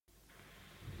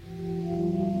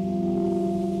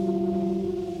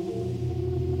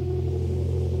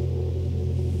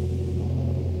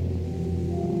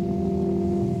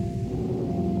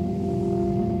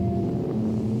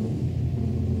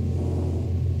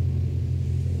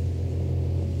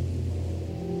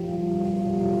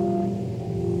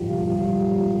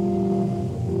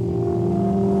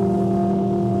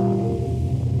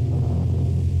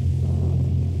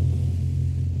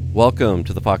Welcome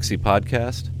to the Foxy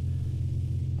Podcast,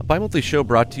 a bi-monthly show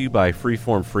brought to you by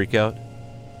Freeform Freakout.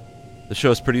 The show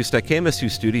is produced at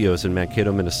KMSU Studios in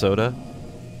Mankato, Minnesota.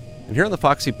 And here on the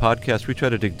Foxy Podcast, we try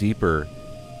to dig deeper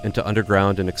into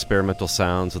underground and experimental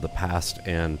sounds of the past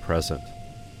and present.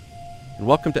 And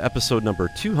welcome to episode number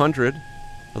 200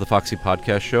 of the Foxy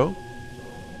Podcast show.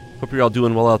 Hope you're all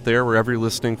doing well out there, wherever you're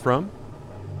listening from.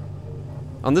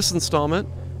 On this installment,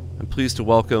 I'm pleased to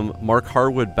welcome Mark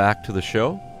Harwood back to the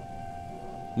show.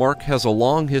 Mark has a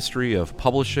long history of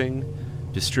publishing,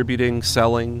 distributing,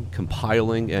 selling,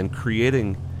 compiling, and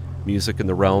creating music in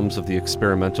the realms of the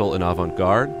experimental and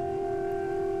avant-garde.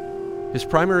 His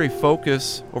primary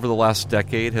focus over the last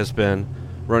decade has been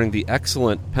running the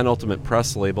excellent Penultimate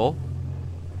Press label,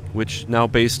 which, now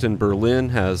based in Berlin,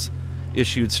 has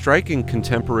issued striking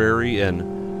contemporary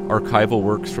and archival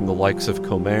works from the likes of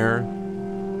Comer,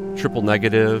 Triple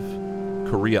Negative,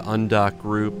 Korea Undock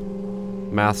Group,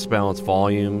 Maths Balance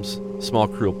Volumes, Small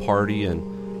Cruel Party,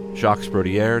 and Jacques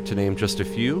Brodier, to name just a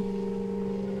few.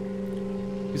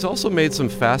 He's also made some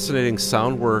fascinating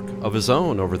sound work of his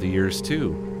own over the years,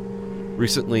 too,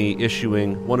 recently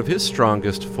issuing one of his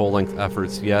strongest full-length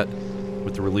efforts yet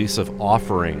with the release of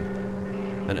Offering,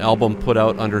 an album put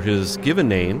out under his given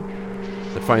name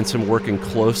that finds him working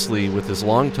closely with his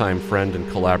longtime friend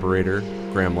and collaborator,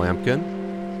 Graham Lampkin.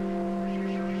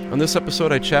 On this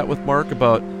episode, I chat with Mark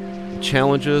about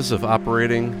challenges of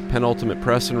operating Penultimate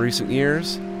Press in recent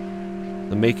years,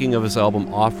 the making of his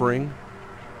album Offering,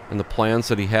 and the plans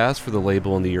that he has for the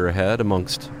label in the year ahead,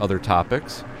 amongst other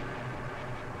topics.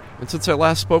 And since I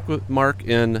last spoke with Mark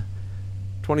in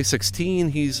 2016,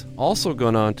 he's also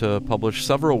gone on to publish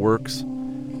several works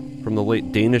from the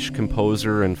late Danish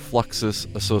composer and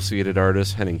Fluxus-associated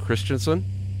artist Henning Christensen.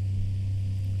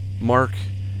 Mark,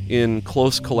 in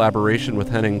close collaboration with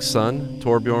Henning's son,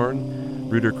 Torbjorn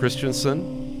Ruder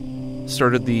Christensen,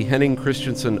 started the Henning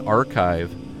Christensen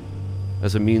Archive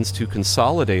as a means to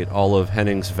consolidate all of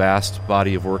Henning's vast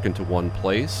body of work into one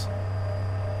place.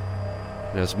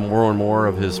 And as more and more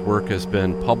of his work has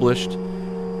been published,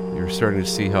 you're starting to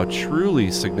see how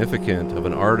truly significant of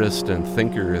an artist and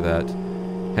thinker that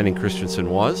Henning Christensen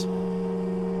was. So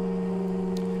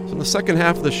in the second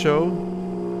half of the show,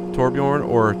 Torbjorn,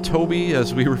 or Toby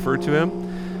as we refer to him,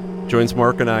 joins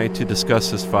Mark and I to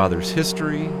discuss his father's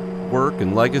history, work,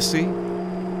 and legacy.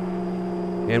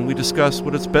 And we discuss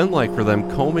what it's been like for them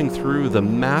combing through the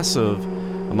massive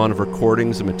amount of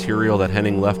recordings and material that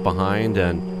Henning left behind,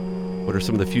 and what are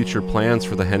some of the future plans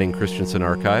for the Henning Christensen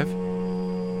Archive.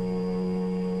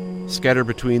 Scattered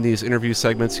between these interview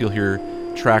segments, you'll hear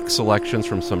track selections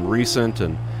from some recent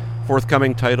and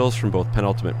forthcoming titles from both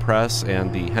Penultimate Press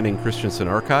and the Henning Christensen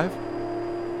Archive.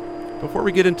 Before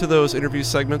we get into those interview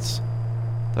segments,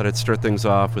 thought I'd start things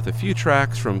off with a few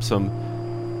tracks from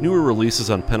some newer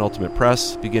releases on Penultimate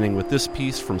Press, beginning with this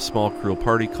piece from Small Cruel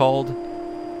Party called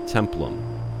Templum.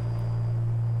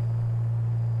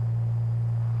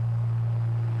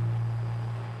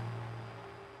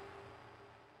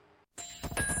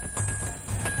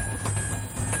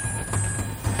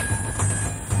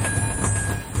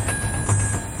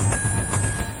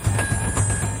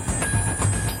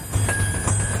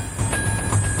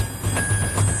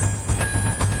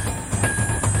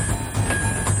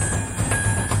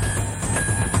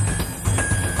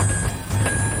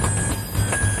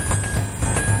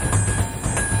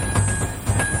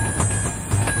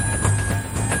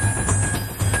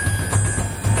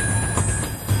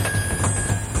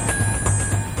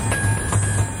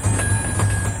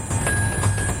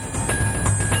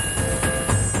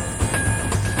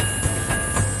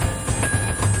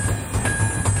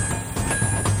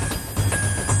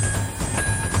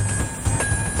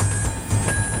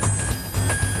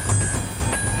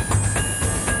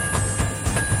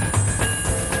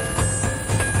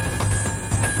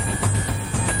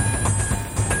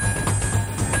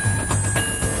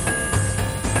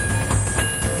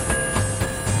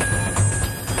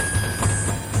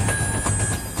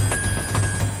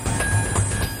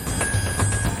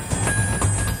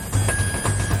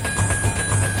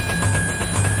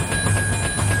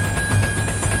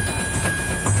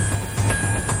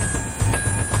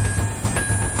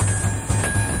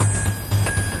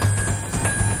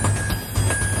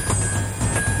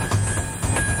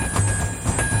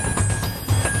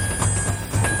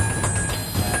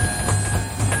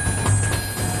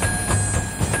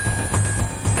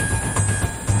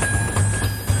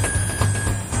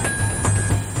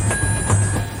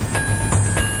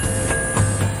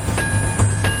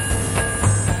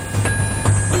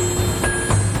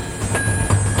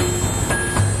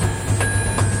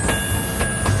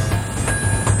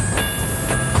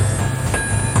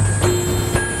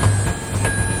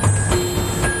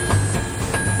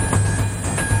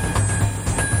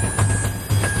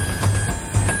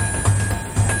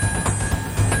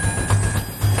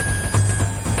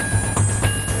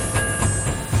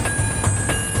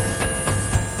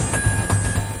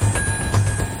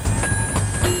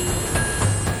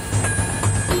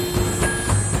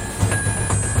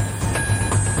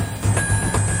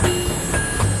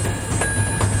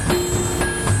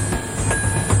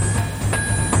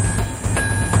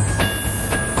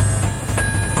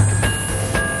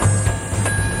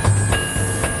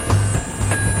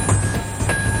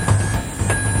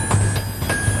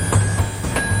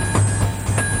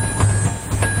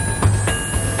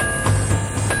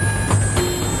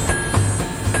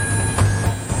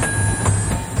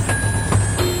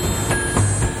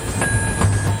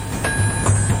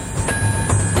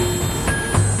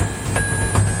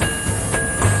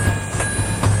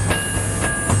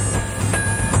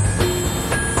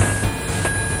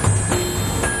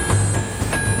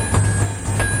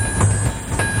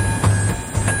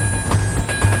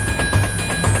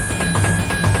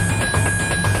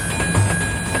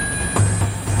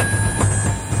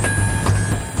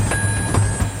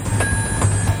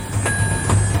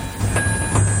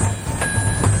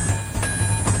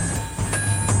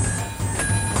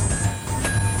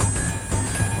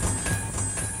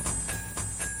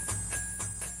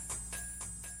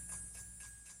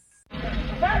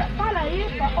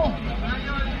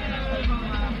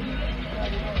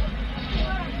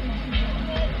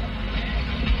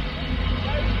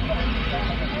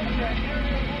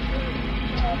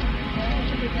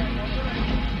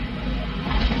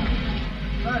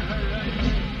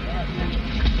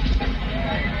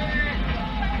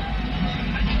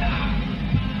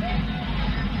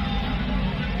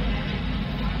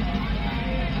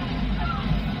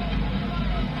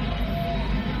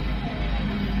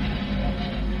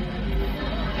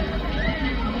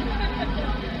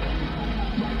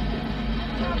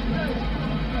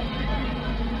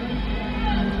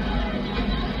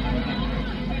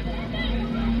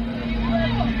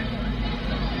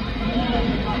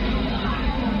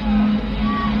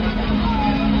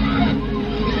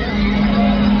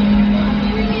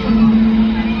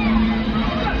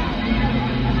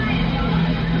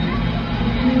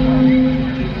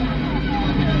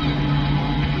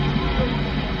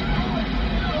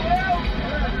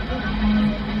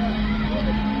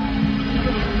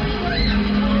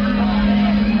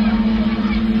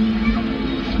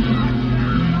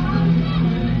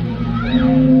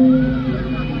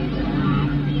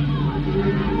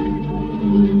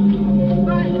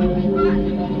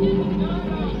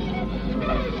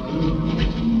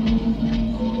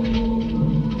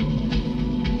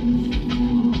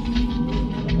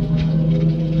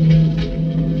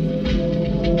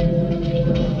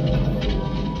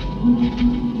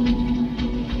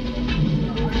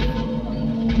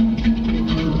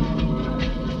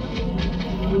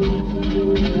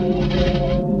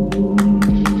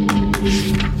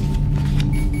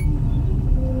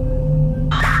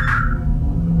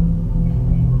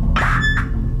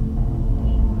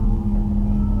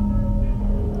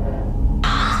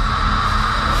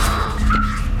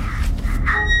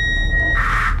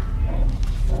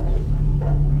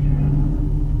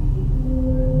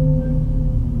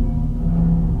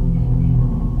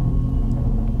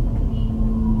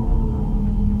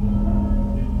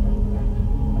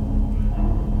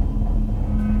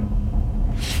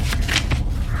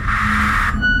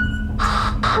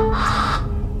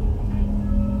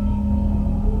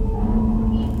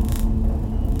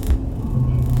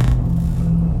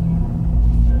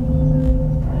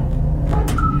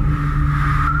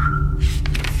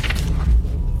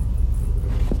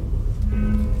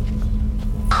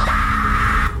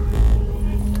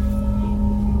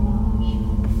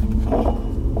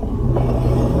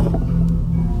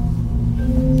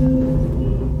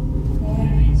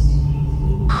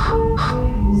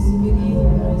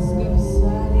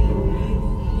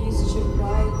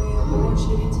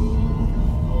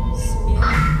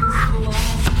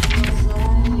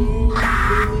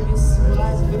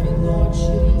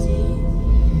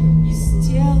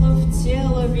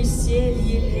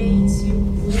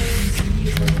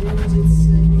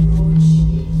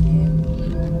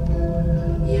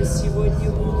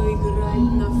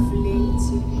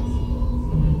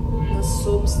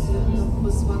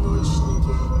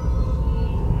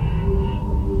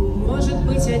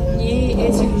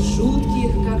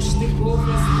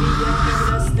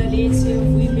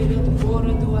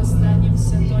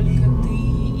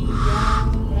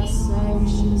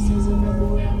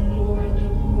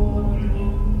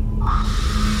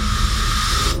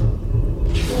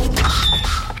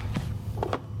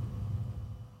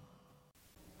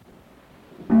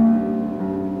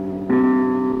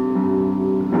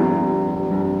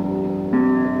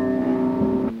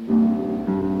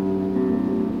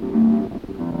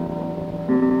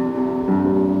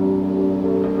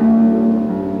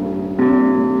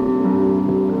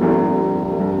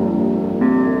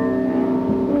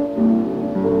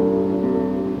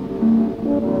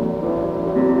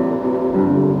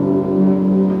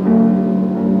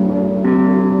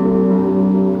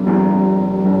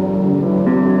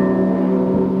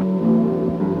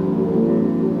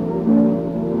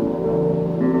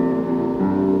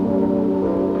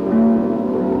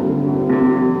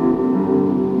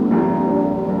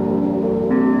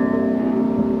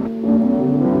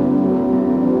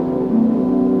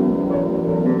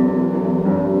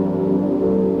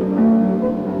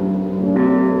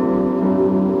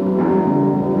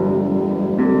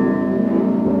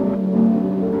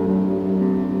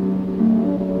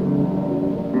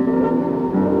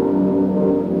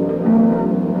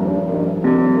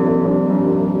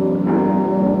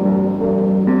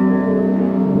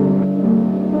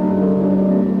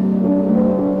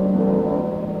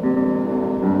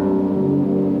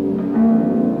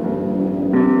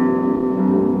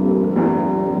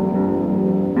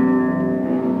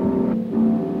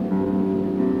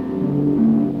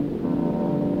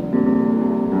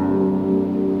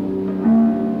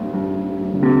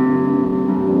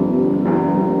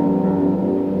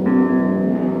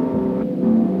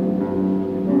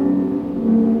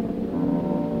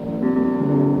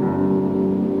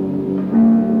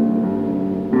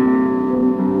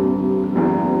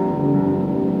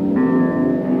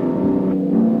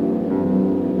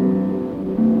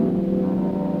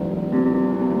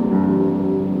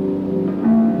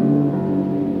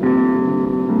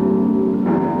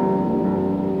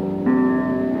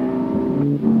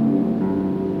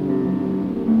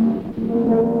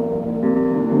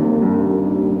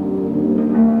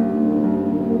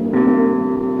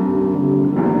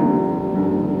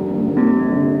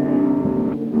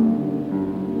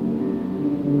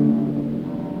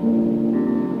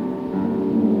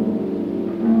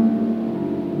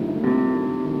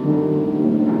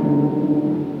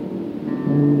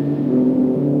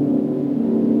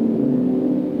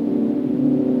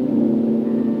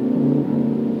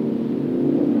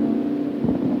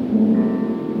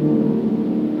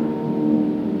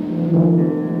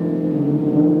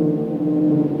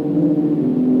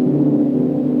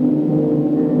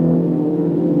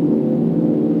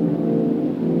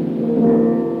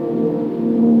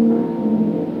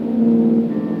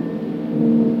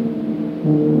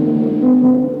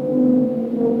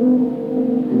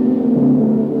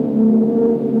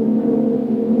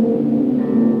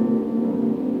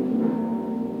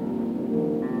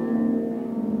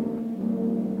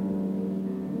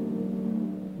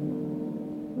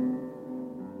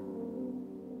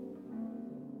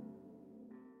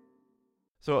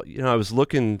 So, I was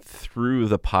looking through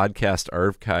the podcast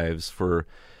archives for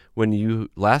when you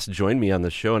last joined me on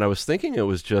the show, and I was thinking it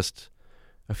was just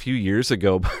a few years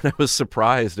ago, but I was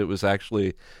surprised it was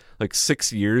actually like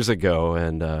 6 years ago.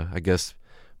 And I guess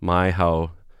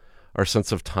how our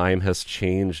sense of time has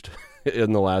changed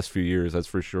in the last few years, that's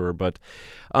for sure. But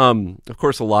of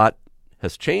course, a lot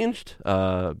has changed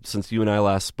since you and I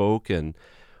last spoke. And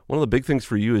one of the big things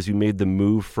for you is you made the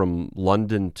move from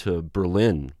London to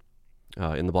Berlin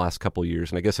in the last couple of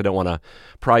years. And I guess I don't want to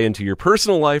pry into your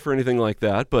personal life or anything like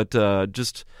that, but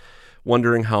just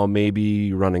wondering how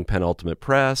maybe running Penultimate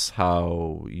Press,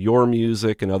 how your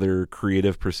music and other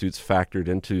creative pursuits factored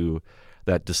into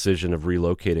that decision of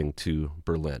relocating to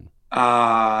Berlin.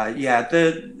 I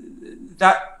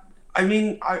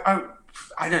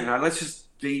don't know. Let's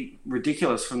just be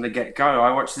ridiculous from the get-go.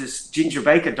 I watched this Ginger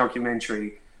Baker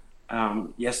documentary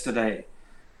yesterday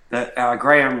that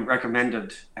Graham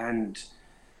recommended, and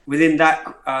within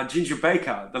that, Ginger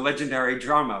Baker, the legendary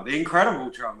drummer, the incredible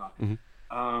drummer,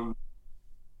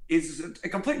 is a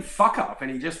complete fuck up, and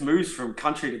he just moves from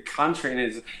country to country and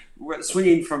is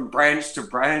swinging from branch to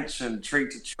branch and tree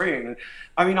to tree. And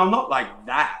I mean, I'm not like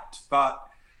that, but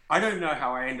I don't know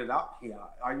how I ended up here.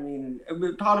 I mean,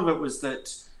 part of it was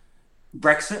that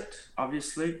Brexit,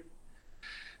 obviously,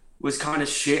 was kind of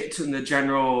shit, and the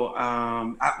general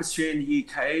atmosphere in the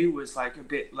UK was like a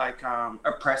bit like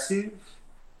oppressive.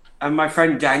 And my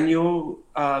friend Daniel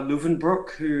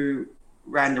Leuvenbroek, who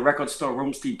ran the record store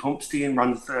Rumsty Pumpsty and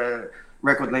runs the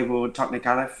record label Technic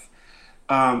Aleph,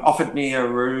 offered me a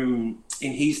room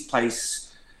in his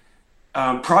place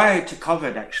prior to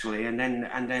COVID, actually. And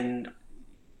then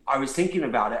I was thinking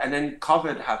about it, and then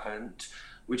COVID happened,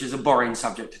 which is a boring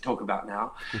subject to talk about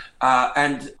now.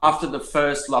 And after the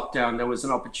first lockdown, there was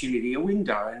an opportunity, a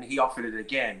window, and he offered it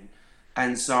again.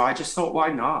 And so I just thought,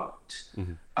 why not?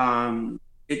 Mm-hmm.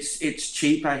 It's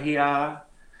cheaper here.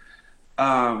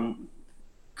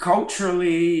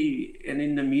 Culturally and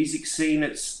in the music scene,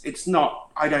 it's not,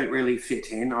 I don't really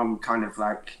fit in. I'm kind of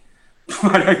like,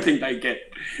 I don't think they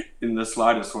get in the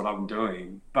slightest what I'm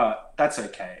doing, but that's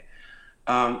okay.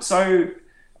 So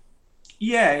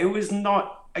yeah, it was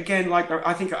not, again, like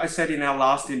I think I said in our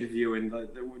last interview,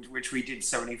 which we did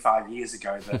 75 years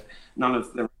ago, that none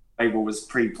of the label was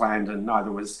pre-planned and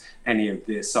neither was any of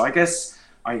this. So I guess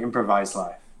I improvise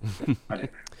life. I don't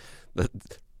know.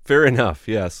 Fair enough,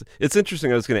 yes. It's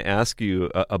interesting. I was going to ask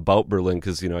you about Berlin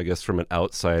because, I guess from an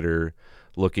outsider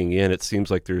looking in, it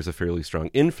seems like there's a fairly strong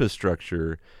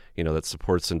infrastructure that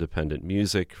supports independent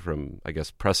music from, I guess,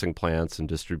 pressing plants and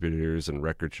distributors and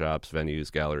record shops,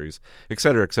 venues, galleries, et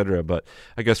cetera, et cetera. But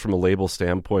I guess from a label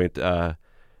standpoint,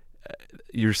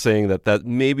 you're saying that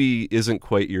maybe isn't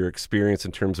quite your experience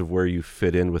in terms of where you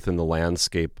fit in within the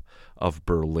landscape of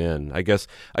Berlin. I guess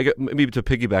maybe to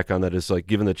piggyback on that is like,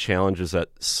 given the challenges that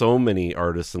so many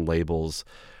artists and labels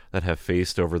that have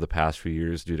faced over the past few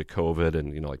years due to COVID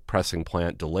and, like pressing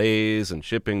plant delays and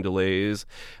shipping delays.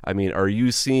 I mean, are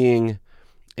you seeing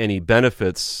any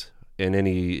benefits and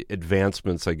any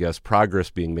advancements, I guess, progress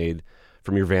being made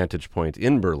from your vantage point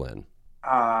in Berlin?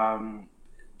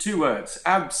 2 words.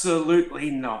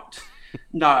 Absolutely not.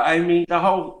 No, I mean, the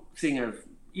whole thing of,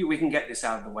 we can get this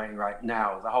out of the way right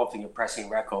now, the whole thing of pressing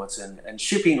records and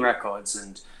shipping records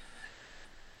and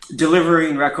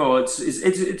delivering records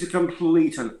it's a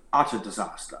complete and utter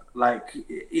disaster. Like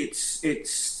it's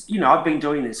I've been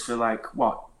doing this for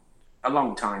a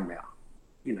long time now,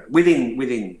 within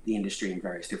the industry in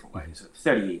various different ways,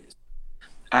 30 years,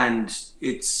 and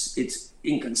it's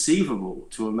inconceivable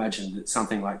to imagine that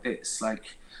something like this,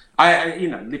 like I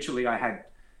literally I had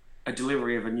a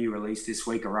delivery of a new release this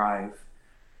week arrive,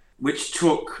 which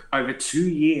took over 2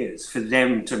 years for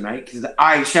them to make.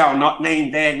 I shall not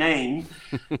name their name.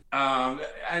 And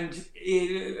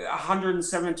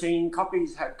 117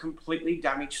 copies had completely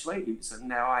damaged sleeves, and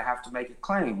now I have to make a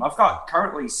claim. I've got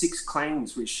currently 6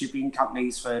 claims with shipping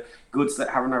companies for goods that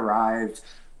haven't arrived.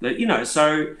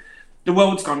 So the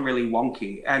world's gone really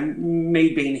wonky, and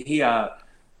me being here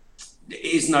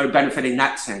is no benefit in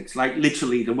that sense. Like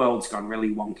literally, the world's gone really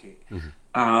wonky. Mm-hmm.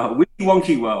 witty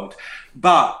wonky world.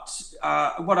 But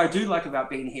what I do like about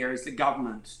being here is the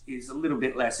government is a little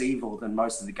bit less evil than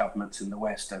most of the governments in the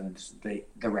West and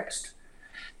the rest.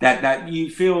 That you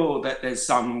feel that there's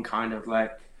some kind of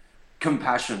like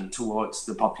compassion towards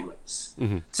the populace.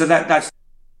 Mm-hmm. So that's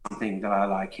something that I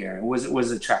like here. It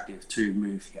was attractive to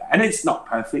move here, and it's not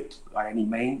perfect by any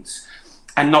means.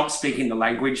 And not speaking the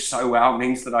language so well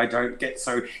means that I don't get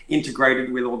so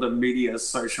integrated with all the media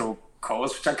social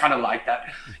cause, which I kind of like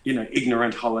that,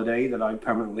 ignorant holiday that I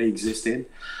permanently exist in.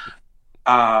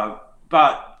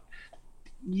 But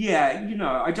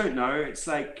yeah, I don't know. It's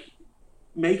like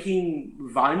making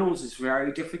vinyls is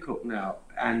very difficult now.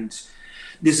 And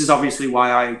this is obviously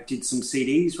why I did some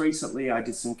CDs recently. I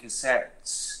did some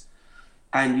cassettes.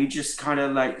 And you just kind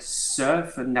of like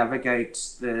surf and navigate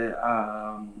the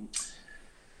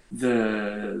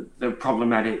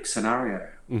problematic scenario.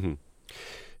 Mm-hmm.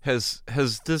 Has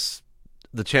this,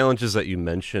 the challenges that you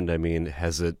mentioned, I mean,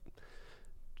 has it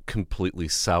completely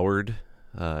soured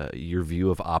your view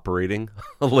of operating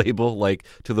a label, like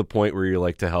to the point where you're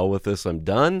like, to hell with this, I'm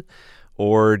done?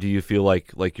 Or do you feel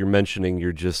like you're mentioning,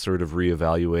 you're just sort of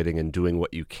reevaluating and doing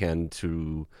what you can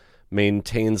to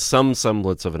maintain some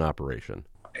semblance of an operation?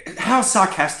 How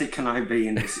sarcastic can I be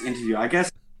in this interview? I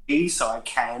guess so I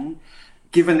can.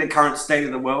 Given the current state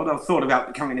of the world, I've thought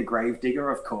about becoming a gravedigger,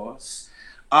 of course.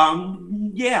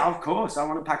 Yeah, of course, I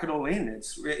want to pack it all in.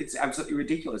 It's absolutely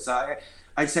ridiculous.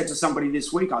 I said to somebody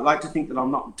this week, I like to think that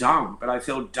I'm not dumb, but I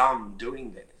feel dumb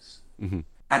doing this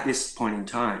at this point in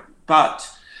time. But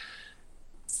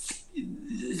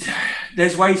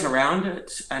there's ways around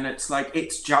it, and it's like,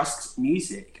 it's just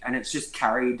music, and it's just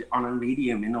carried on a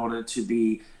medium in order to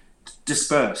be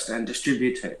dispersed and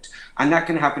distributed, and that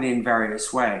can happen in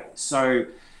various ways. So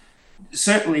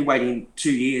certainly waiting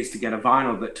 2 years to get a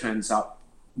vinyl that turns up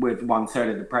with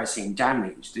 1/3 of the pressing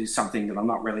damaged is something that I'm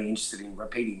not really interested in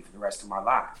repeating for the rest of my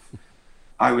life.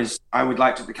 I would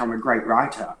like to become a great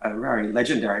writer, a very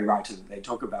legendary writer that they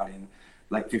talk about in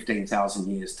like 15,000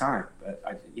 years time,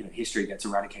 but history gets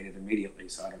eradicated immediately,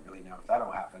 so I don't really know if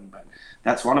that'll happen. But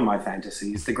that's one of my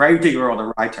fantasies: the gravedigger or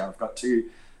the writer. I've got two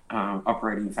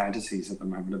operating fantasies at the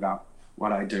moment about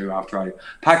what I do after I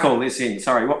pack all this in.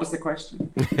 Sorry, what was the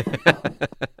question?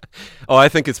 Oh, I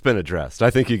think it's been addressed. I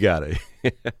think you got it.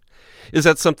 Is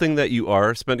that something that you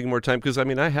are spending more time? Because, I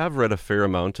mean, I have read a fair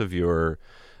amount of your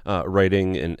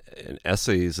writing and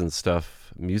essays and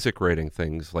stuff, music writing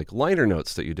things, like liner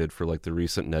notes that you did for like the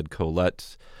recent Ned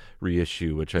Collette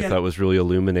reissue, which I thought was really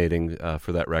illuminating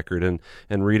for that record,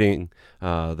 and reading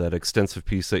that extensive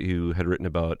piece that you had written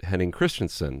about Henning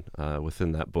Christensen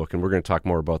within that book. And we're going to talk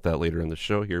more about that later in the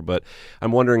show here, but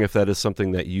I'm wondering if that is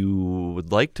something that you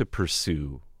would like to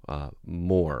pursue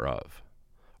more of,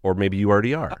 or maybe you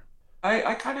already are.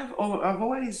 I've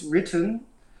always written,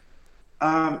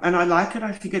 and I like it.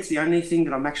 I think it's the only thing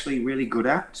that I'm actually really good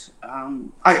at.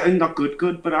 I'm not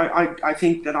good, but I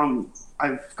think that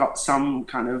I've got some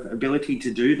kind of ability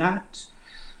to do that.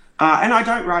 And I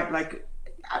don't write like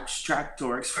abstract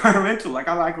or experimental. Like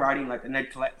I like writing like the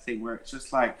Ned Collette thing, where it's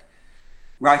just like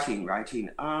writing.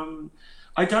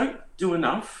 I don't do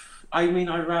enough. I mean,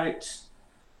 I write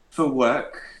for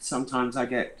work. Sometimes I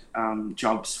get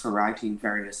jobs for writing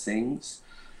various things.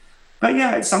 But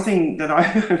yeah, it's something that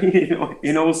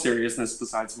in all seriousness,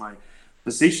 besides my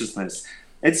facetiousness,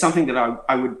 it's something that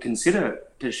I would consider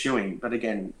pursuing. But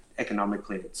again,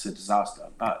 economically, it's a disaster.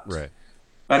 But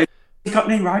if you've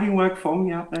got any writing work for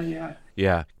me out there, yeah.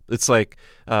 Yeah, it's like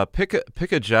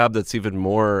pick a job that's even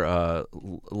more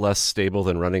less stable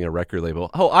than running a record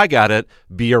label. Oh, I got it.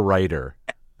 Be a writer.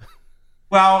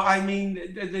 Well, I mean,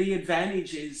 the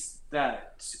advantage is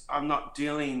that I'm not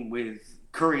dealing with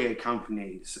courier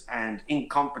companies and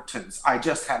incompetence. I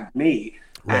just have me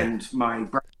and my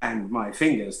brain and my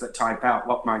fingers that type out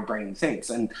what my brain thinks,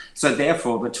 and so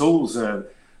therefore the tools are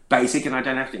basic, and I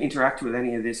don't have to interact with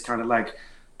any of this kind of like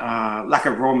lack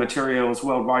of raw materials,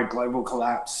 worldwide global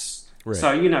collapse. Right.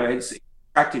 So it's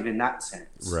attractive in that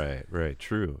sense. Right,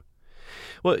 true.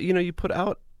 Well, you put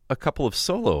out a couple of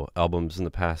solo albums in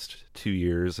the past 2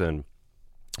 years, and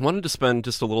wanted to spend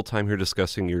just a little time here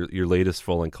discussing your latest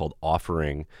full length called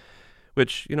Offering,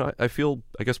 which, I feel,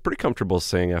 I guess, pretty comfortable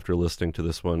saying after listening to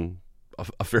this one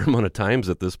a fair amount of times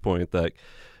at this point, that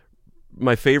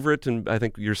my favorite and I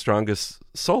think your strongest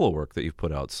solo work that you've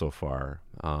put out so far.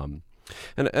 And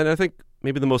I think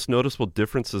maybe the most noticeable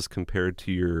differences compared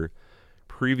to your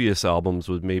previous albums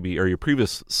was maybe, or your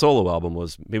previous solo album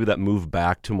was maybe that move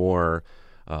back to more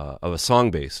of a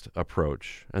song-based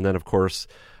approach. And then, of course,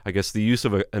 I guess the use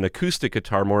of an acoustic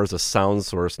guitar more as a sound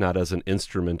source, not as an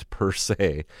instrument per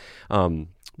se.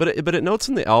 But But it notes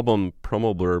in the album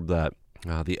promo blurb that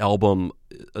the album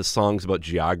songs about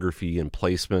geography and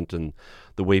placement and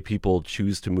the way people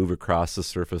choose to move across the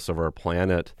surface of our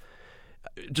planet.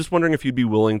 Just wondering if you'd be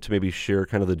willing to maybe share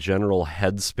kind of the general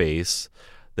headspace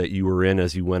that you were in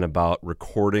as you went about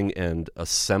recording and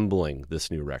assembling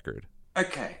this new record.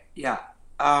 Okay, yeah.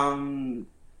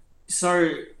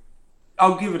 So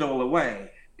I'll give it all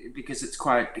away because it's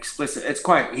quite explicit. It's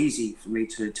quite easy for me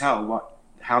to tell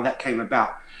how that came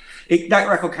about. That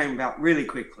record came about really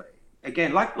quickly.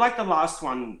 Again, like the last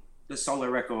one, the solo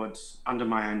record under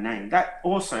my own name, that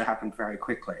also happened very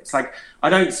quickly. It's like I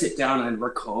don't sit down and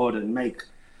record and make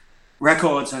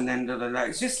records and then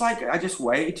it's just like I just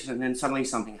wait and then suddenly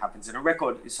something happens and a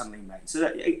record is suddenly made. So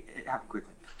it happened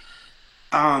quickly.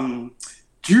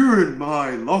 During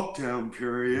my lockdown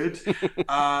period,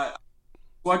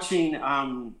 watching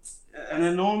an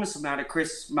enormous amount of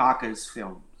Chris Marker's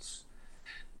films.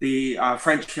 The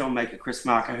French filmmaker Chris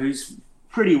Marker, who's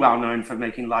pretty well known for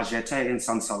making La Jetée and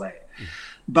Sans Soleil.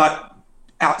 But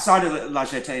outside of La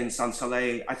Jetée and Sans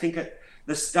Soleil, I think at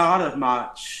the start of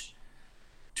March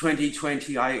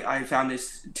 2020, I found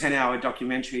this 10-hour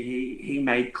documentary he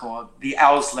made called The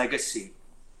Owl's Legacy,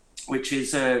 which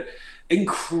is an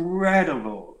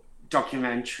incredible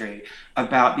documentary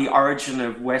about the origin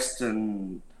of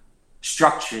Western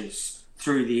structures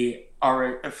through the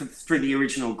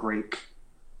original Greek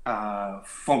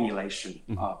formulation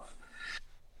of.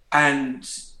 And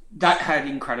that had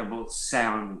incredible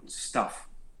sound stuff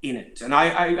in it. And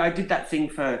I did that thing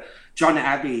for John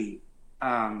Abbey.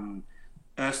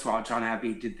 Erstwhile, John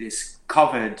Abbey did this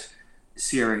covered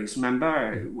series,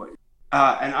 remember?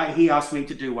 And he asked me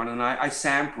to do one, and I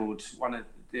sampled one of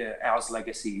the Owl's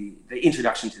Legacy, the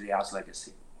introduction to the Owl's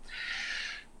Legacy.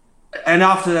 And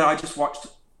after that, I just watched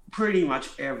pretty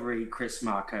much every Chris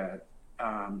Marker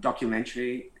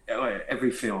documentary,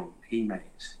 every film he made.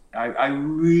 I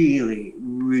really,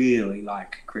 really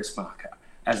like Chris Marker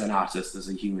as an artist, as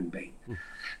a human being.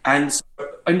 And so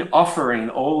in offering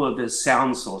all of the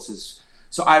sound sources,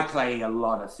 so I play a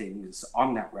lot of things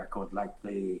on that record, like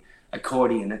the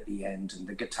accordion at the end and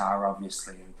the guitar,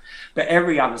 obviously. But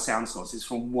every other sound source is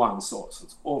from one source.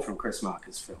 It's all from Chris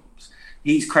Marker's films.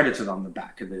 He's credited on the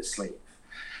back of the sleeve.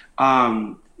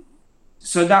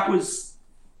 So that was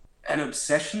an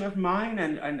obsession of mine,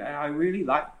 and I really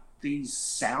liked these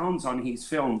sounds on his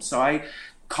films. So I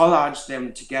collaged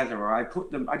them together, or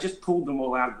I just pulled them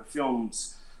all out of the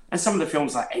films. And some of the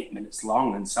films are 8 minutes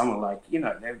long, and some are like,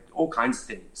 they're all kinds of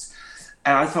things.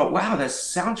 And I thought, wow, their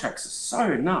soundtracks are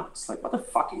so nuts. Like, what the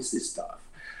fuck is this stuff?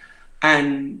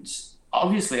 And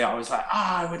obviously I was like,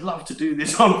 I would love to do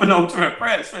this on Penultimate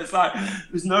Press. But it's like,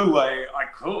 there's no way I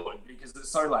could, because it's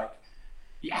so like,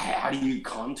 how do you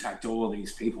contact all of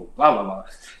these people? Blah, blah, blah.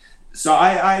 So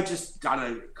I just done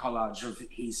a collage of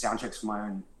his soundtracks for my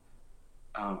own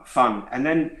fun. And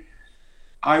then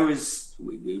I'm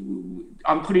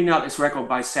putting out this record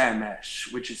by Sam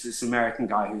Mesh, which is this American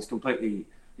guy who's a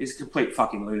complete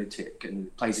fucking lunatic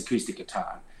and plays acoustic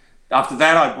guitar. After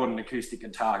that, I bought an acoustic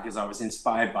guitar because I was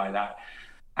inspired by that.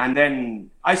 And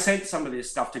then I sent some of this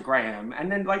stuff to Graham,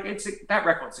 and then that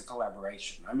record's a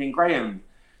collaboration. I mean, Graham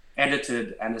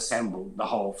edited and assembled the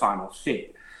whole final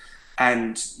fit.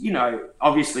 And,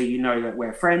 obviously, that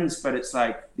we're friends, but it's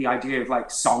like the idea of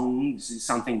like songs is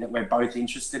something that we're both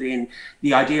interested in.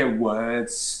 The idea of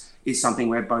words is something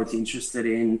we're both interested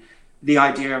in. The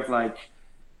idea of like,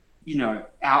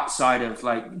 outside of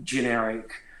like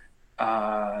generic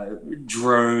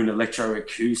drone,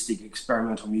 electroacoustic,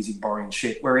 experimental music, boring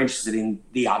shit, we're interested in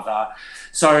the other.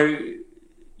 So,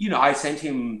 I sent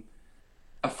him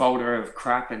a folder of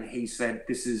crap and he said,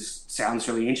 sounds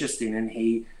really interesting. And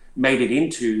he made it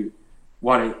into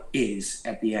what it is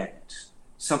at the end.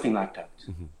 Something like that.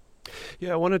 Mm-hmm.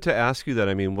 Yeah, I wanted to ask you that.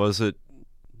 I mean, was it,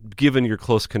 given your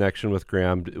close connection with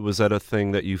Graham, was that a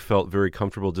thing that you felt very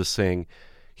comfortable just saying,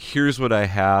 here's what I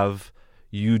have,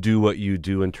 you do what you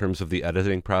do in terms of the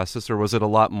editing process? Or was it a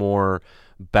lot more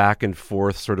back and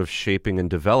forth sort of shaping and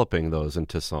developing those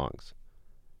into songs?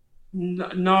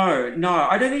 No,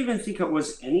 I don't even think it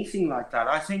was anything like that.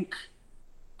 I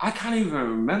can't even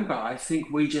remember. I think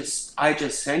I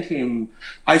sent him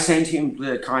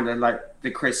the kind of like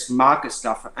the Chris Marker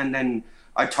stuff, and then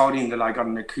I told him that I got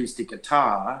an acoustic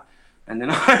guitar, and then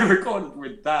I recorded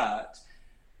with that.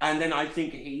 And then I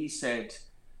think he said,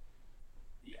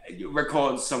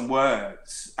 record some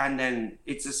words, and then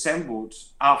it's assembled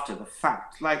after the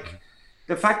fact. Like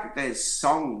the fact that there's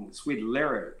songs with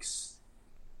lyrics,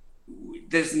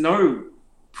 there's no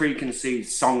preconceived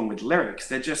song with lyrics.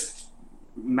 They're just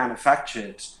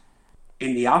manufactured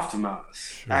in the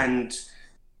aftermath. Sure. And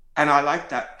And I liked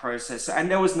that process.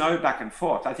 And there was no back and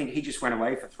forth. I think he just went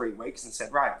away for 3 weeks and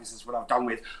said, right, this is what I've done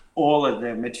with all of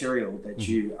the material that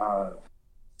you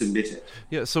submitted.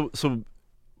 Yeah, so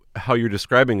how you're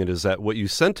describing it is that what you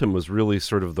sent him was really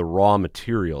sort of the raw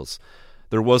materials.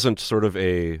 There wasn't sort of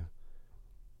a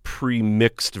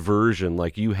pre-mixed version,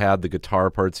 like you had the guitar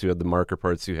parts, you had the marker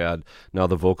parts, you had now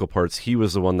the vocal parts. He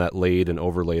was the one that laid and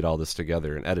overlaid all this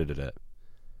together and edited it.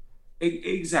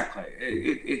 Exactly.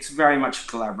 It's very much a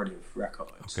collaborative record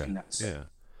in that sense. Yeah.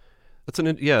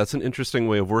 That's an interesting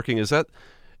way of working. Is that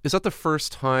the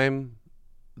first time,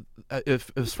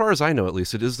 if as far as I know at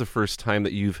least, it is the first time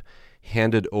that you've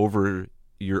handed over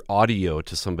your audio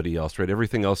to somebody else, right?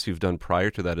 Everything else you've done prior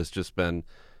to that has just been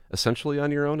essentially on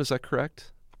your own. Is that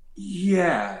correct?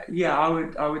 Yeah,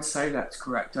 I would say that's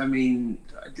correct. I mean,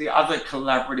 the other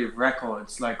collaborative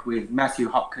records, like with Matthew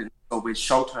Hopkins or with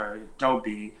Sholto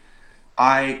Dolby,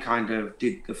 I kind of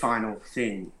did the final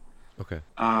thing. Okay.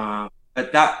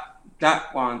 But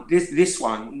that one, this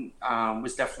one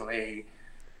was definitely,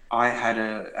 I had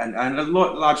a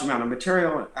large amount of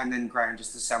material, and then Graham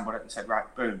just assembled it and said,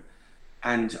 right, boom.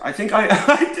 And I think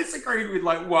I disagreed with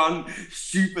like one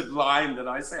stupid line that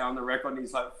I say on the record, and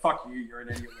he's like, fuck you, you're an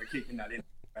idiot, we're keeping that in.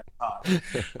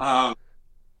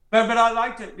 But I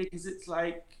liked it because it's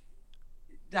like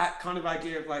that kind of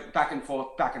idea of like back and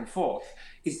forth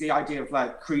is the idea of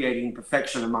like creating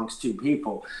perfection amongst two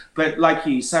people. But like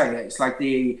you say, it's like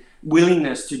the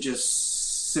willingness to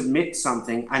just submit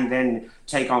something and then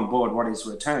take on board what is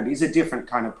returned is a different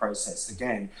kind of process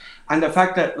again. And the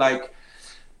fact that like,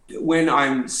 when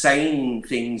I'm saying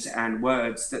things and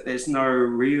words, that there's no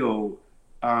real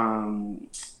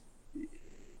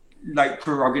like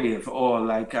prerogative or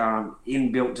like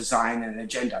inbuilt design and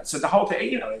agenda. So the whole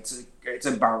thing, it's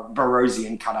a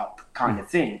Barrosian cut up kind of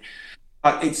thing.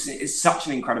 But it's such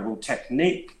an incredible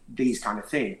technique, these kind of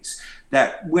things,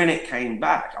 that when it came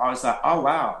back, I was like, oh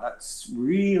wow, that's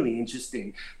really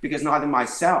interesting, because neither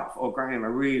myself or Graham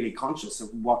are really conscious of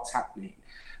what's happening.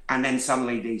 And then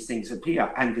suddenly these things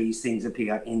appear, and these things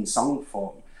appear in song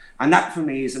form. And that for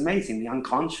me is amazing. The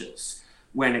unconscious,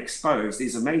 when exposed,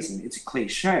 is amazing. It's a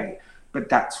cliche, but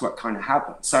that's what kind of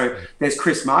happens. So there's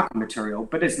Chris Marker material,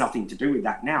 but it's nothing to do with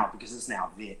that now, because it's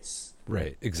now this.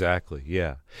 Right, exactly,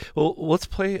 yeah. Well, let's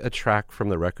play a track from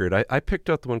the record. I picked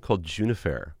out the one called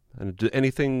Junifer. And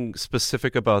anything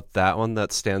specific about that one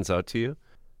that stands out to you?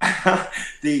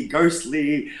 The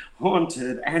ghostly,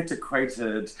 haunted,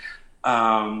 antiquated...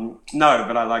 no,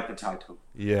 but I like the title.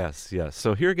 Yes.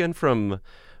 So here again from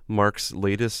Mark's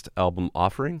latest album,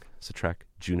 Offering, it's the track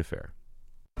Junifer.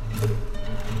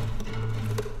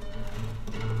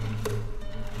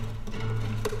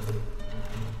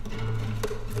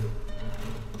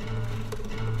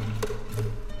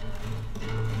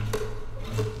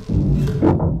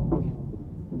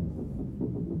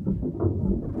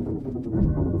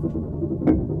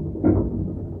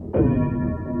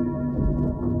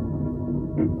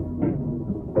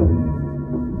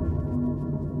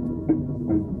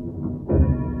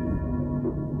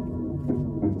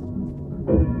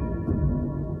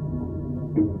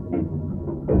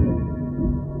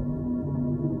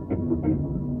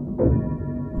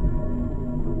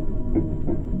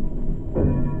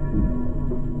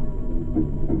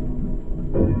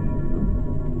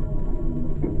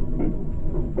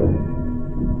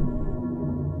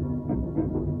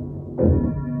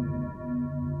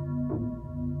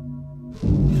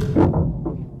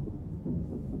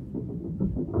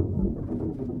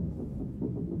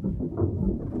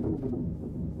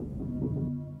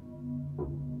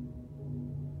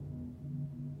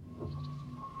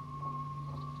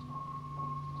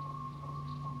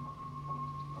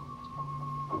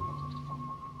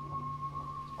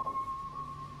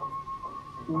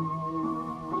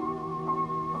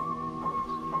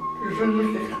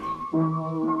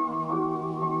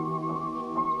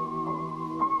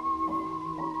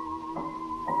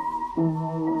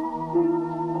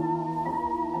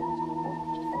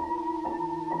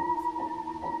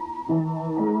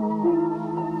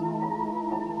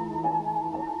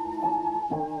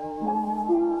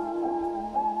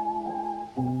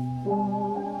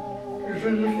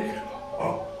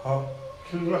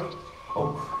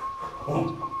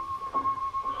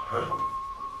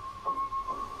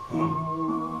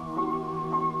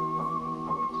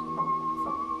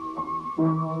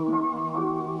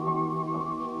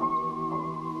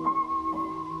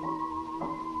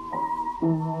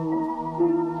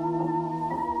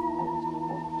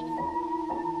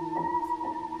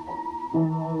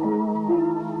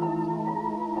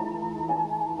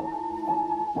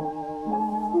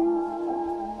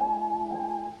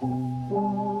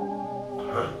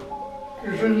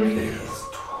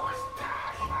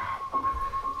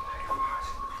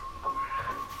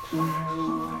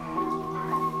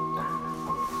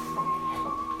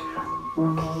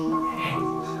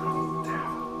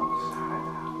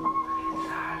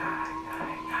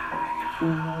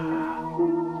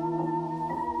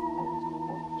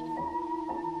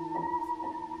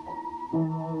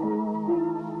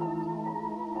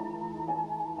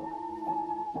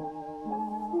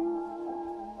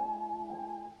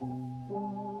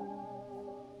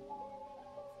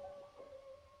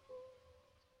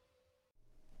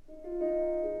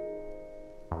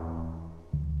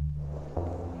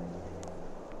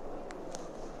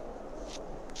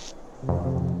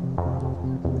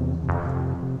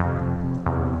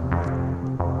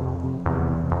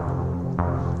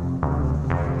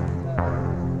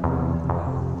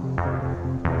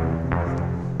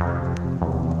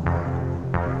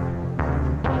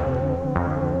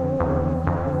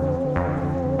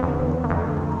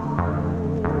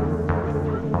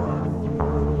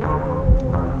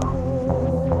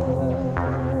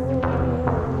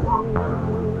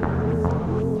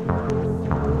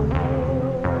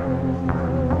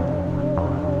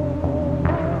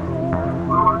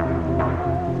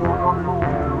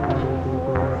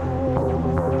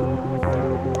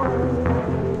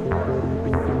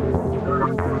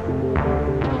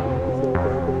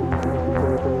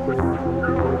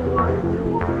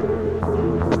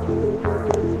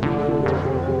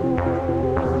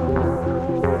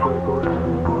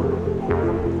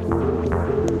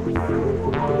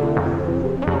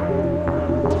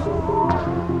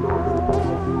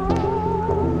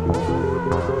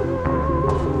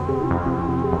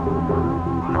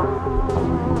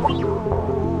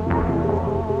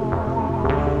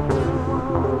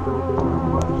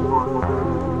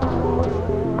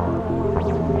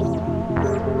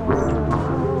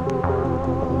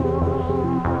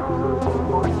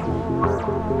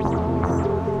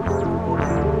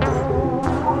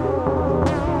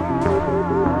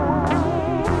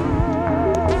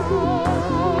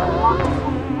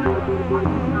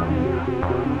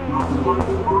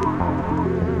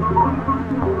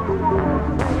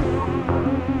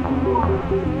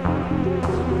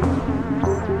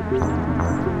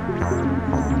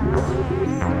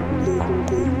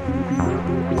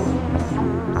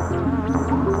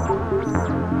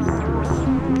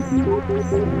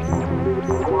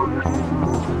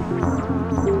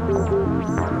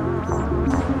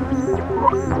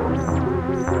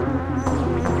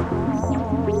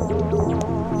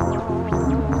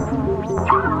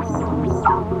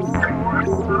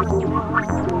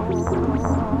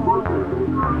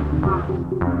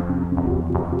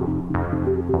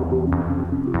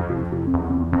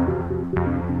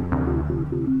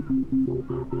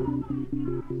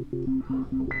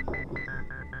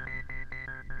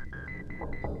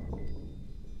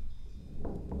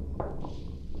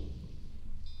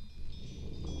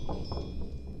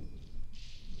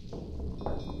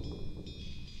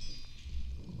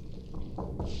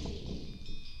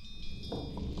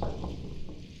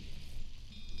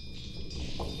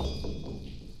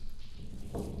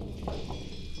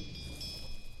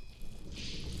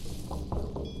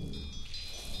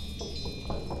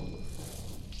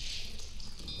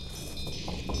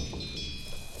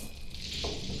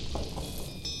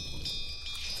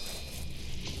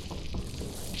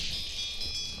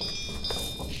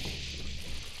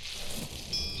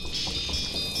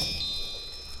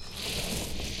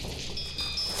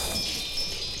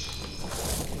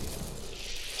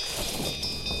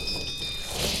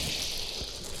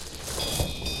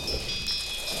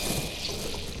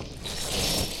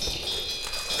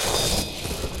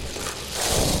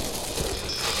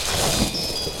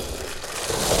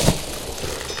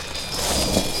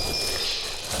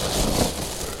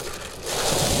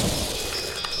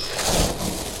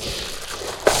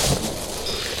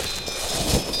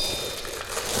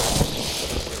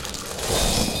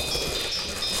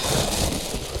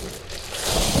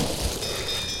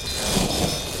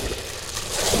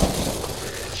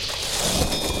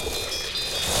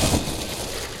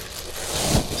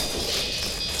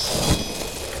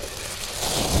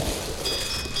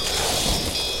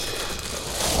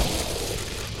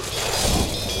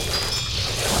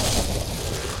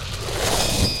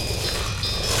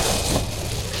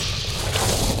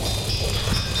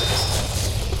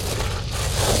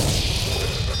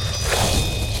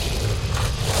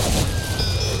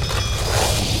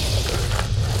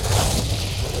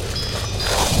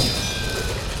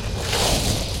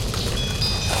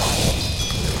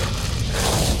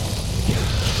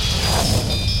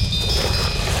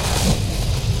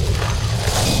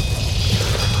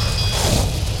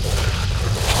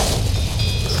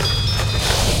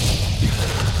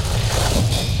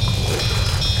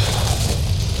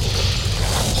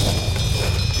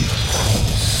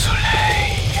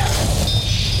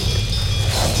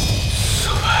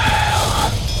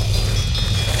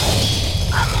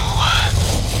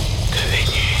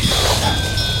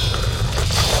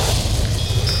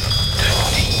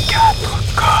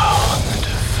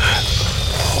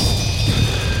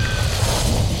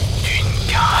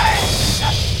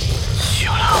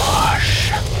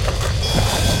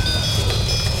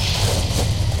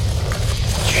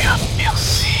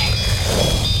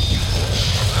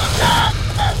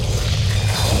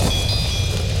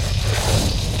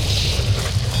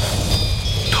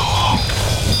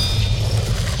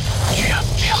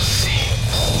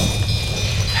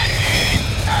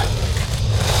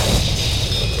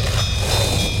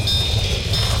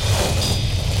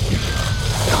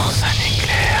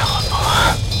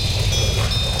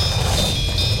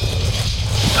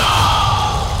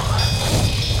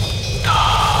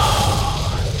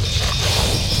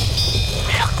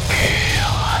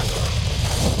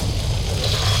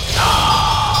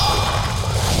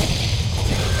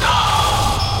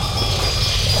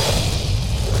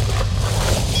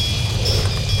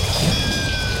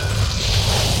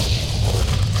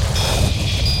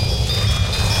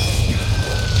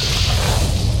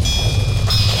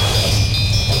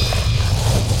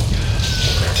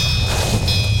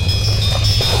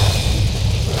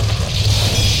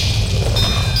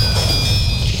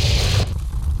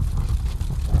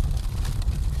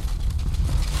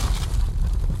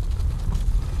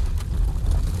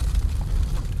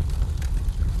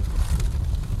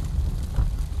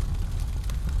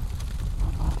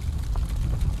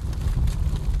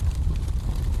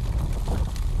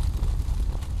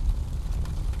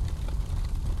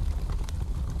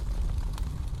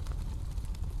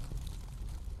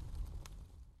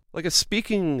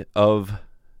 Speaking of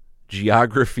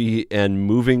geography and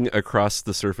moving across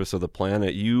the surface of the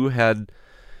planet, you had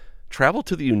traveled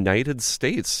to the United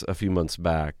States a few months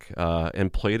back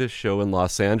and played a show in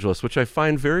Los Angeles, which I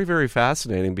find very, very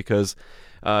fascinating because,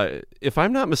 if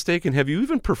I'm not mistaken, have you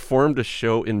even performed a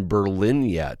show in Berlin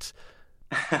yet?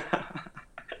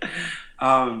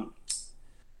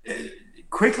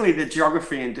 Quickly, the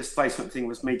geography and displacement thing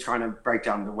was me trying to break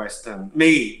down the Western,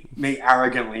 me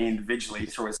arrogantly, individually,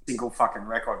 through a single fucking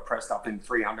record pressed up in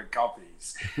 300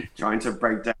 copies, trying to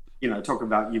break down, talk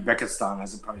about Uzbekistan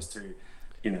as opposed to,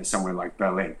 somewhere like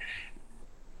Berlin,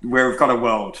 where we've got a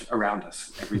world around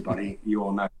us, everybody, you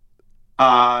all know.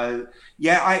 I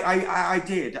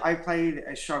did. I played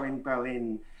a show in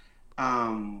Berlin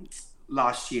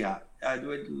last year.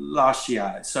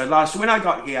 So when I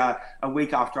got here, a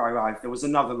week after I arrived, there was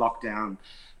another lockdown,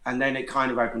 and then it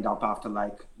kind of opened up after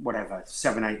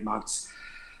 7-8 months.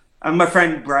 And my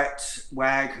friend Brett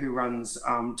Wag, who runs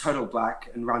Total Black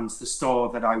and runs the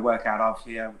store that I work out of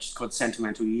here, which is called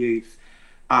Sentimental Youth,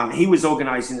 he was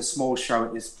organizing a small show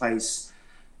at this place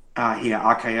here,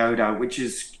 Archaeoda, which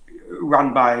is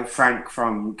run by Frank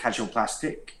from Casual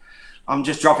Plastic. I'm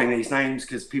just dropping these names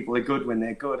because people are good when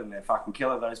they're good, and they're fucking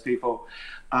killer, those people.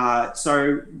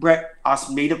 So Brett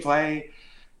asked me to play,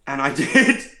 and I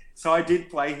did. So I did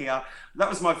play here. That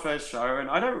was my first show, and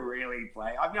I don't really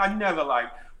play. I mean, I never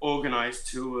organized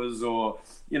tours, or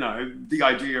the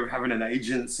idea of having an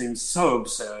agent seems so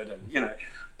absurd, and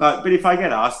But if I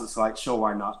get asked, it's sure,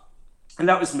 why not? And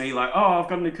that was me, I've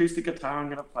got an acoustic guitar, I'm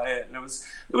gonna play it, and it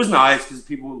was nice because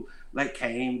people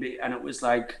came, and it was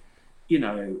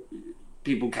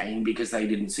people came because they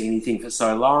didn't see anything for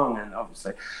so long. And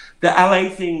obviously the LA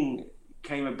thing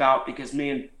came about because me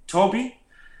and Torby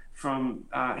from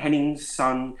Henning's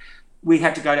son, we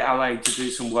had to go to LA to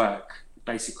do some work,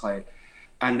 basically.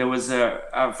 And there was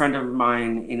a friend of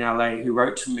mine in LA who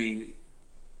wrote to me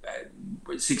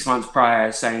 6 months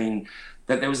prior saying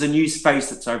that there was a new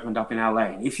space that's opened up in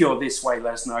LA. If you're this way,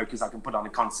 let us know because I can put on a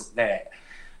concert there.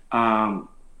 And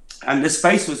the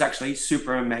space was actually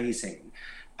super amazing.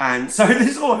 And so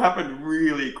this all happened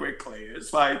really quickly.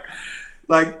 It's like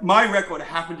my record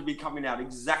happened to be coming out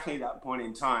exactly at that point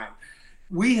in time.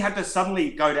 We had to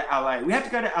suddenly go to LA. We had to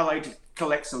go to LA to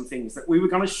collect some things that we were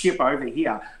going to ship over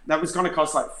here. That was going to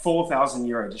cost 4,000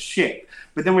 euro to ship.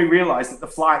 But then we realized that the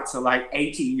flights are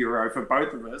 80 euro for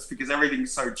both of us because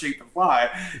everything's so cheap to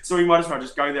fly. So we might as well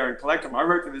just go there and collect them. I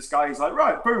wrote to this guy. He's like,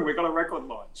 right, boom, we got a record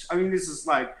launch. I mean, this is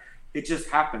it just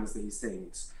happens, these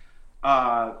things.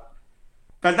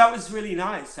 But that was really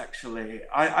nice, actually.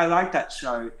 I like that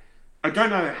show. I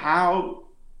don't know how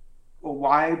or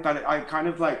why, but I kind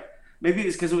of maybe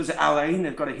it's because it was LA and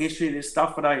they've got a history of this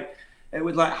stuff, but it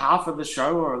was half of the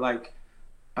show, or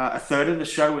a third of the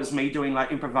show was me doing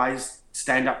improvised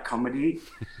stand-up comedy.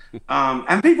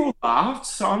 And people laughed,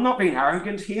 so I'm not being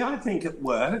arrogant here. I think it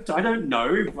worked. I don't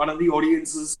know if one of the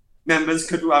audience's members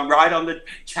could write on the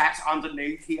chat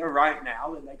underneath here right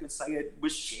now and they could say it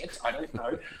was shit. I don't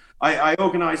know. I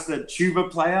organised the tuba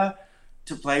player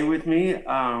to play with me,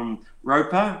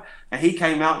 Roper, and he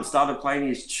came out and started playing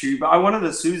his tuba. I wanted a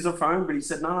sousaphone, but he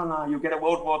said, no, you'll get a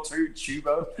World War II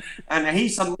tuba. And he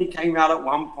suddenly came out at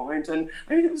one point, and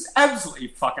it was absolutely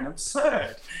fucking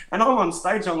absurd. And I'm on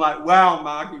stage, I'm like, wow,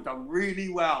 Mark, you've done really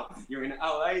well. You're in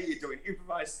LA, you're doing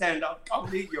improvised stand-up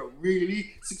comedy, you're a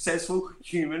really successful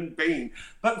human being.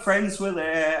 But friends were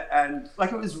there, and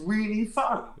it was really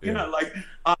fun. Yeah.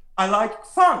 I like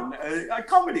fun,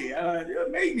 comedy.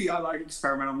 Maybe I like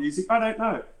experimental music. I don't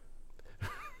know.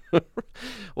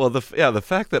 Well, the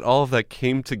fact that all of that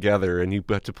came together and you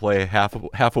got to play half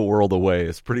a world away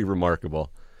is pretty remarkable.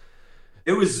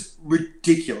 It was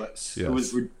ridiculous. Yes. It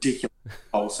was ridiculous,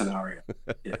 whole scenario.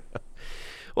 Yeah.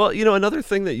 Well, another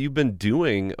thing that you've been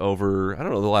doing over, I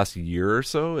don't know, the last year or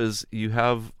so is you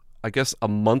have, I guess, a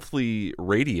monthly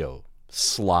radio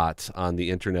slot on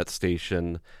the internet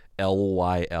station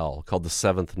LYL called The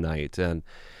Seventh Night. And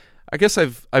I guess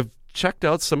I've checked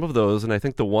out some of those, and I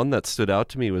think the one that stood out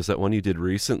to me was that one you did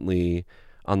recently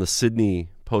on the Sydney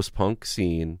post-punk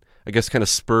scene, I guess kind of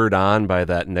spurred on by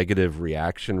that Negative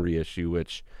Reaction reissue,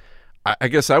 which I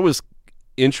guess I was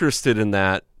interested in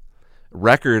that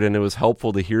record, and it was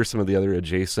helpful to hear some of the other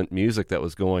adjacent music that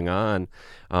was going on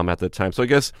at the time. So I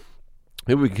guess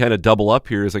maybe we can kind of double up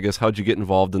here is, I guess, how'd you get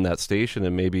involved in that station,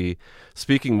 and maybe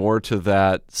speaking more to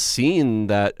that scene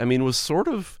that, was sort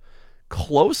of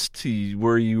close to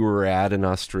where you were at in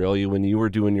Australia when you were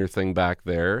doing your thing back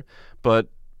there, but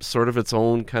sort of its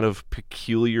own kind of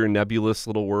peculiar, nebulous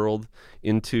little world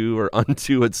into or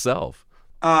unto itself?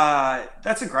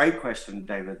 That's a great question,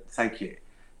 David. Thank you.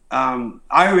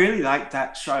 I really liked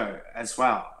that show as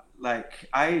well. Like,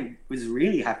 I was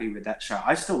really happy with that show.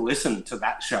 I still listen to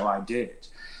that show I did.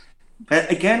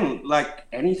 But again, like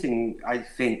anything, I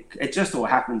think it just all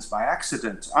happens by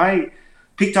accident. I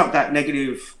picked up that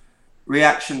negative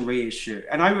reaction reissue,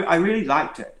 and I really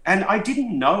liked it. And I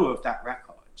didn't know of that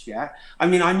record, yeah? I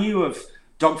mean, I knew of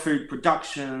Dog Food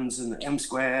Productions and M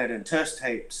Squared and Terse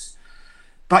Tapes,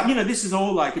 but this is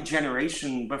all like a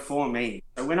generation before me.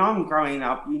 So when I'm growing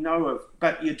up,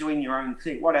 but you're doing your own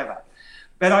thing, whatever.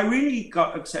 But I really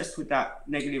got obsessed with that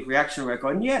negative reaction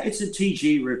record. And yeah, it's a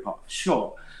TG ripoff,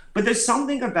 sure. But there's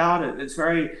something about it that's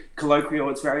very colloquial,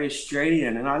 it's very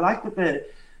Australian. And I like that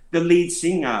the lead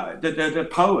singer, the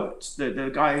poet,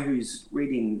 the guy who's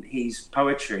reading his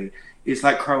poetry is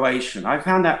like Croatian. I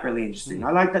found that really interesting.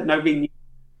 I like that nobody knew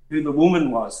who the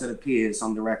woman was that appears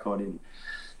on the record.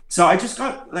 So I just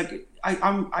got like,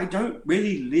 I don't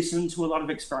really listen to a lot of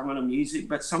experimental music,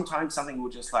 but sometimes something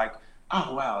will just like,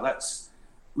 oh wow, that's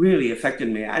really affected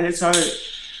me. And so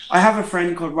I have a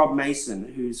friend called Rob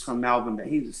Mason who's from Melbourne, but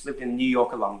he's lived in New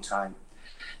York a long time.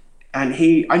 And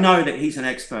I know that he's an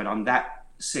expert on that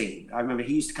scene. I remember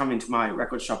he used to come into my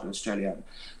record shop in Australia.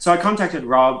 So I contacted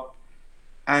Rob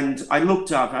and I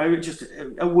looked up, just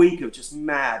a week of just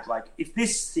mad, like, if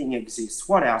this thing exists,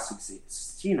 what else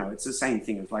exists? It's the same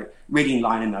thing as like reading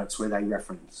liner notes where they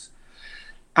reference.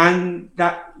 And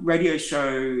that radio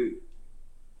show,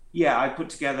 yeah, I put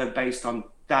together based on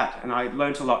that, and I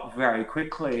learned a lot very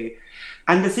quickly.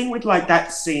 And the thing with like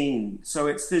that scene, so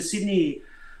it's the Sydney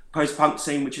post-punk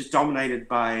scene, which is dominated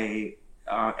by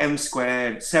M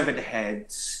Squared, Severed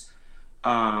Heads,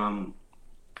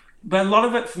 but a lot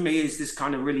of it for me is this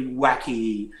kind of really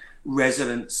wacky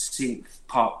resonant synth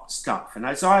pop stuff,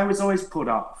 and so I was always put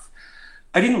off.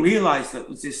 I didn't realize that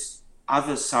was this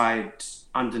other side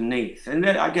underneath, and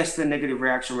then I guess the negative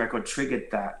reaction record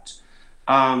triggered that.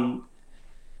 And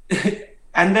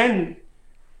then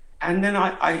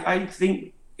I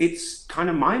think it's kind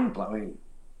of mind-blowing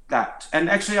that. And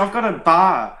actually, I've got a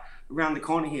bar around the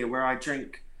corner here where I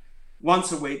drink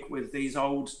once a week with these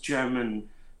old German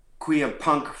queer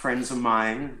punk friends of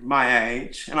mine, my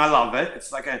age, and I love it.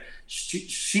 It's like a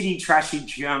shitty, trashy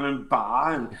German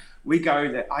bar, and we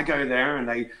go there. I go there,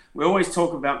 and we always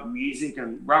talk about music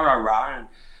and rah rah rah. And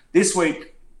this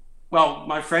week, well,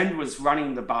 my friend was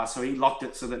running the bar, so he locked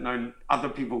it so that no other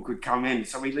people could come in.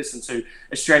 So we listened to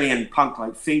Australian punk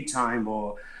like Feed Time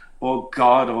or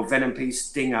God or Venom P.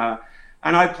 Stinger,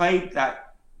 and I played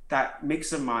that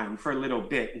mix of mine for a little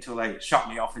bit until they shut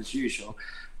me off as usual.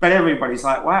 But everybody's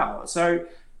like, wow. So,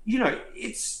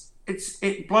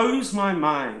 it blows my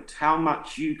mind how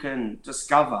much you can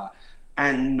discover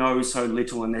and know so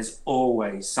little, and there's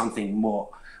always something more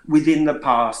within the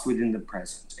past, within the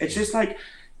present. It's just like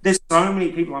there's so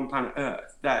many people on planet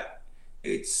Earth that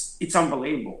it's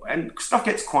unbelievable. And stuff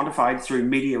gets quantified through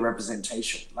media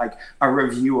representation, like a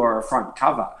review or a front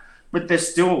cover. But there's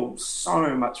still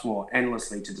so much more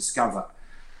endlessly to discover.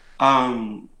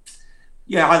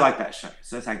 Yeah, I like that show,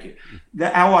 so thank you.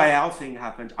 The Owl thing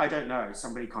happened. I don't know.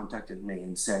 Somebody contacted me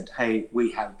and said, hey,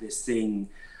 we have this thing.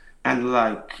 And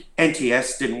like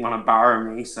NTS didn't want to borrow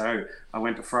me, so I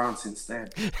went to France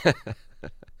instead.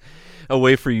 A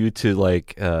way for you to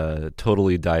like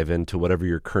totally dive into whatever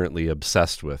you're currently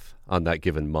obsessed with on that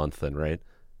given month then, right?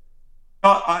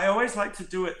 I always like to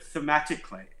do it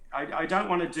thematically. I don't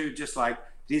want to do just like,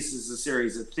 this is a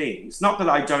series of things. Not that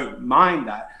I don't mind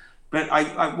that, but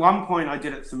at one point I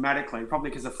did it thematically, probably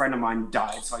because a friend of mine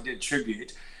died, so I did a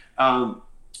tribute. But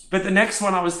the next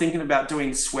one I was thinking about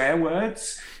doing swear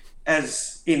words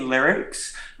as in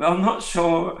lyrics, but I'm not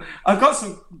sure. I've got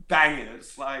some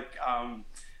bangers, like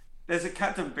there's a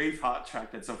Captain Beefheart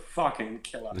track that's a fucking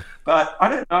killer. But I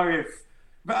don't know if...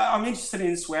 But I'm interested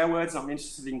in swear words, I'm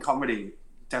interested in comedy,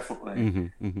 definitely.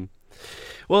 Mm-hmm, mm-hmm.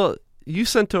 Well, you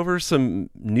sent over some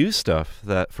new stuff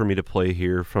that for me to play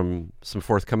here from some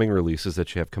forthcoming releases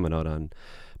that you have coming out on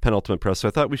Penultimate Press. So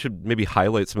I thought we should maybe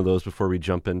highlight some of those before we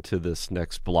jump into this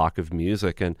next block of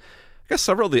music. And I guess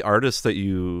several of the artists that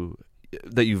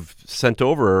you've sent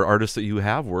over are artists that you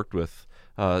have worked with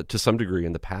to some degree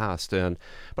in the past. But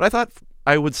I thought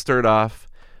I would start off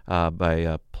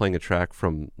by playing a track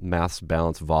from Maths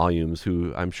Balance Volumes,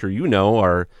 who I'm sure you know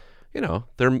are...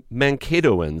 they're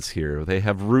Mankadoans here. They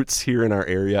have roots here in our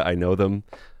area. I know them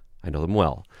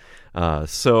well.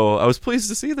 So I was pleased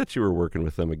to see that you were working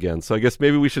with them again. So I guess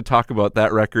maybe we should talk about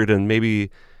that record and maybe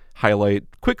highlight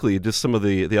quickly just some of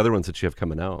the other ones that you have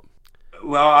coming out.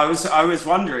 Well, I was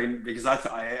wondering because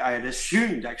I had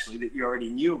assumed actually that you already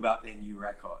knew about their new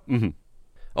record. Mm-hmm.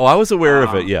 Oh, I was aware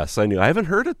of it. Yes, I knew. I haven't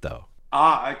heard it though.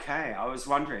 Ah, okay. I was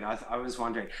wondering. I was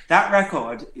wondering. That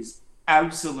record is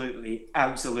absolutely,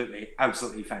 absolutely,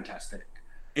 absolutely fantastic.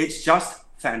 It's just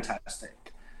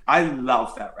fantastic. I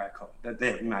love that record that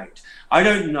they've made. I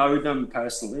don't know them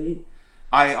personally.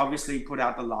 I obviously put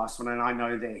out the last one and I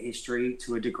know their history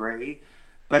to a degree.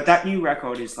 But that new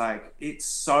record is like, it's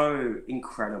so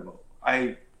incredible.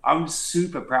 I'm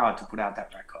super proud to put out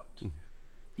that record.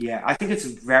 Yeah, I think it's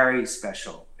very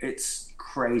special. It's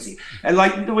crazy. And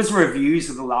like there was reviews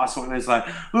of the last one. It's like,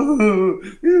 oh,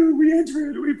 we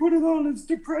enter it, we put it on. It's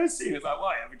depressing. It's like,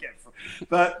 well, yeah, we get it.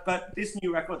 But this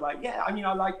new record, like, yeah, I mean,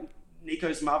 I like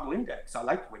Nico's Marble Index. I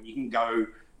like when you can go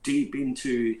deep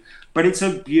into, but it's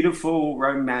a beautiful,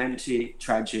 romantic,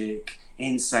 tragic,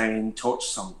 insane torch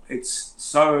song. It's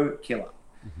so killer.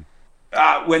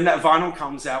 When that vinyl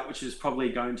comes out, which is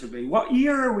probably going to be, what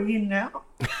year are we in now?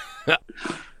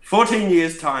 14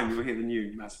 years time, you'll hear the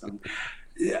new Mastodon.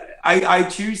 I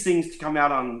choose things to come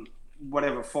out on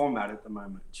whatever format at the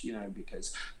moment,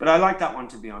 but I like that one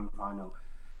to be on vinyl.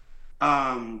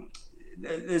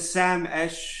 The Sam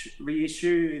Ash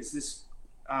reissue is this,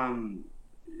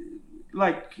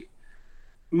 like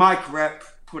Mike Rep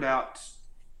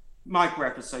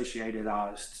Associated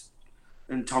Artists,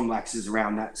 and Tom Lax is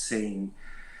around that scene.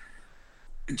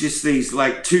 Just these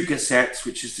like 2 cassettes,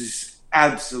 which is this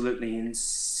absolutely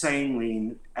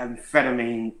insanely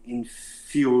amphetamine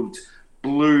infused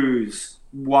blues,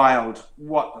 wild,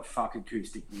 what the fuck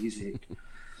acoustic music,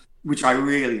 which I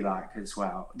really like as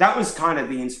well. That was kind of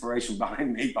the inspiration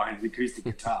behind me buying the acoustic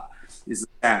guitar. Is the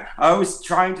sound. I was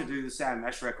trying to do the Sam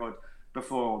Ash record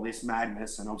before all this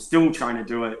madness, and I'm still trying to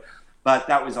do it. But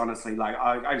that was honestly like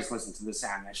I just listened to the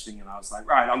Sam Ash thing, and I was like,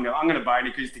 right, I'm gonna buy an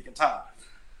acoustic guitar.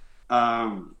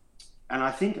 And I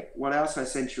think what else I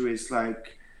sent you is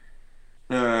like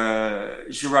the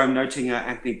Jerome Notinger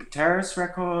Anthony Pateras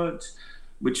record,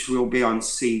 which will be on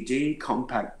CD,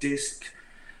 compact disc.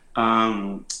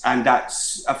 And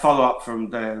that's a follow-up from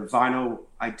the vinyl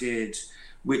I did,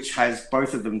 which has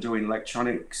both of them doing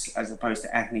electronics as opposed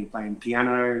to Anthony playing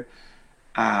piano.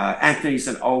 Anthony's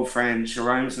an old friend,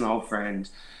 Jerome's an old friend.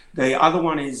 The other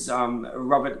one is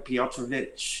Robert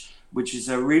Piotrowicz, which is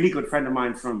a really good friend of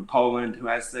mine from Poland who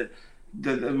has the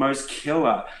most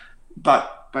killer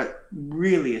but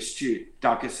really astute,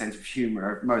 darkest sense of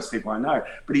humor of most people I know.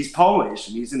 But he's Polish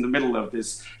and he's in the middle of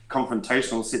this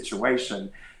confrontational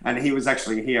situation. And he was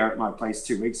actually here at my place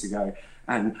 2 weeks ago.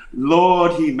 And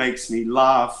Lord, he makes me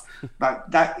laugh. But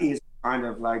that is kind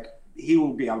of like, he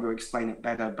will be able to explain it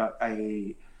better, but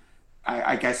I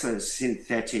guess a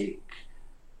synthetic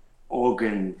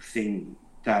organ thing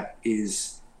that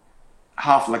is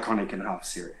half laconic and half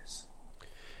serious.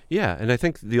 Yeah, and I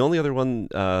think the only other one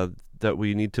that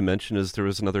we need to mention is there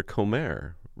was another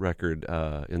Comer record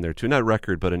in there too. Not a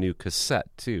record, but a new cassette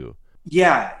too.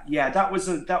 Yeah, that was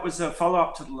a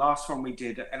follow-up to the last one we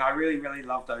did, and I really, really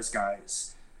love those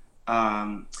guys.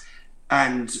 And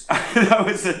that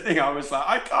was the thing. I was like,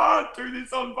 I can't do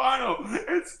this on vinyl.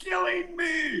 It's killing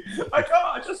me.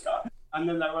 I just can't. And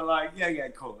then they were like, yeah,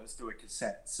 cool. Let's do a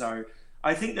cassette. So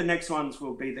I think the next ones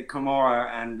will be the Komora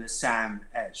and the Sam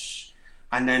Ash.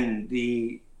 And then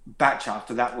the batch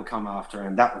after that will come after,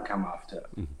 and that will come after.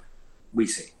 Mm-hmm. We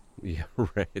see. Yeah,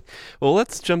 right. Well,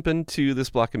 let's jump into this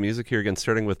block of music here again,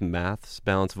 starting with Maths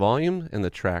Balance Volume and the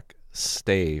track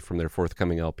Stay from their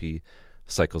forthcoming LP,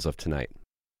 Cycles of Tonight.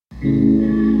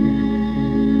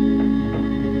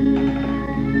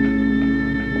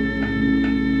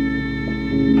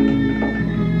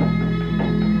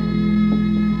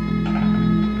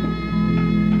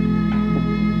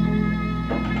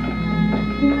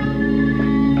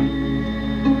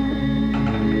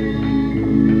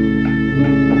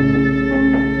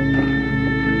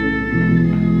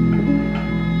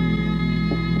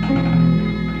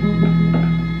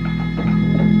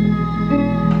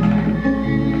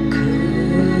 Could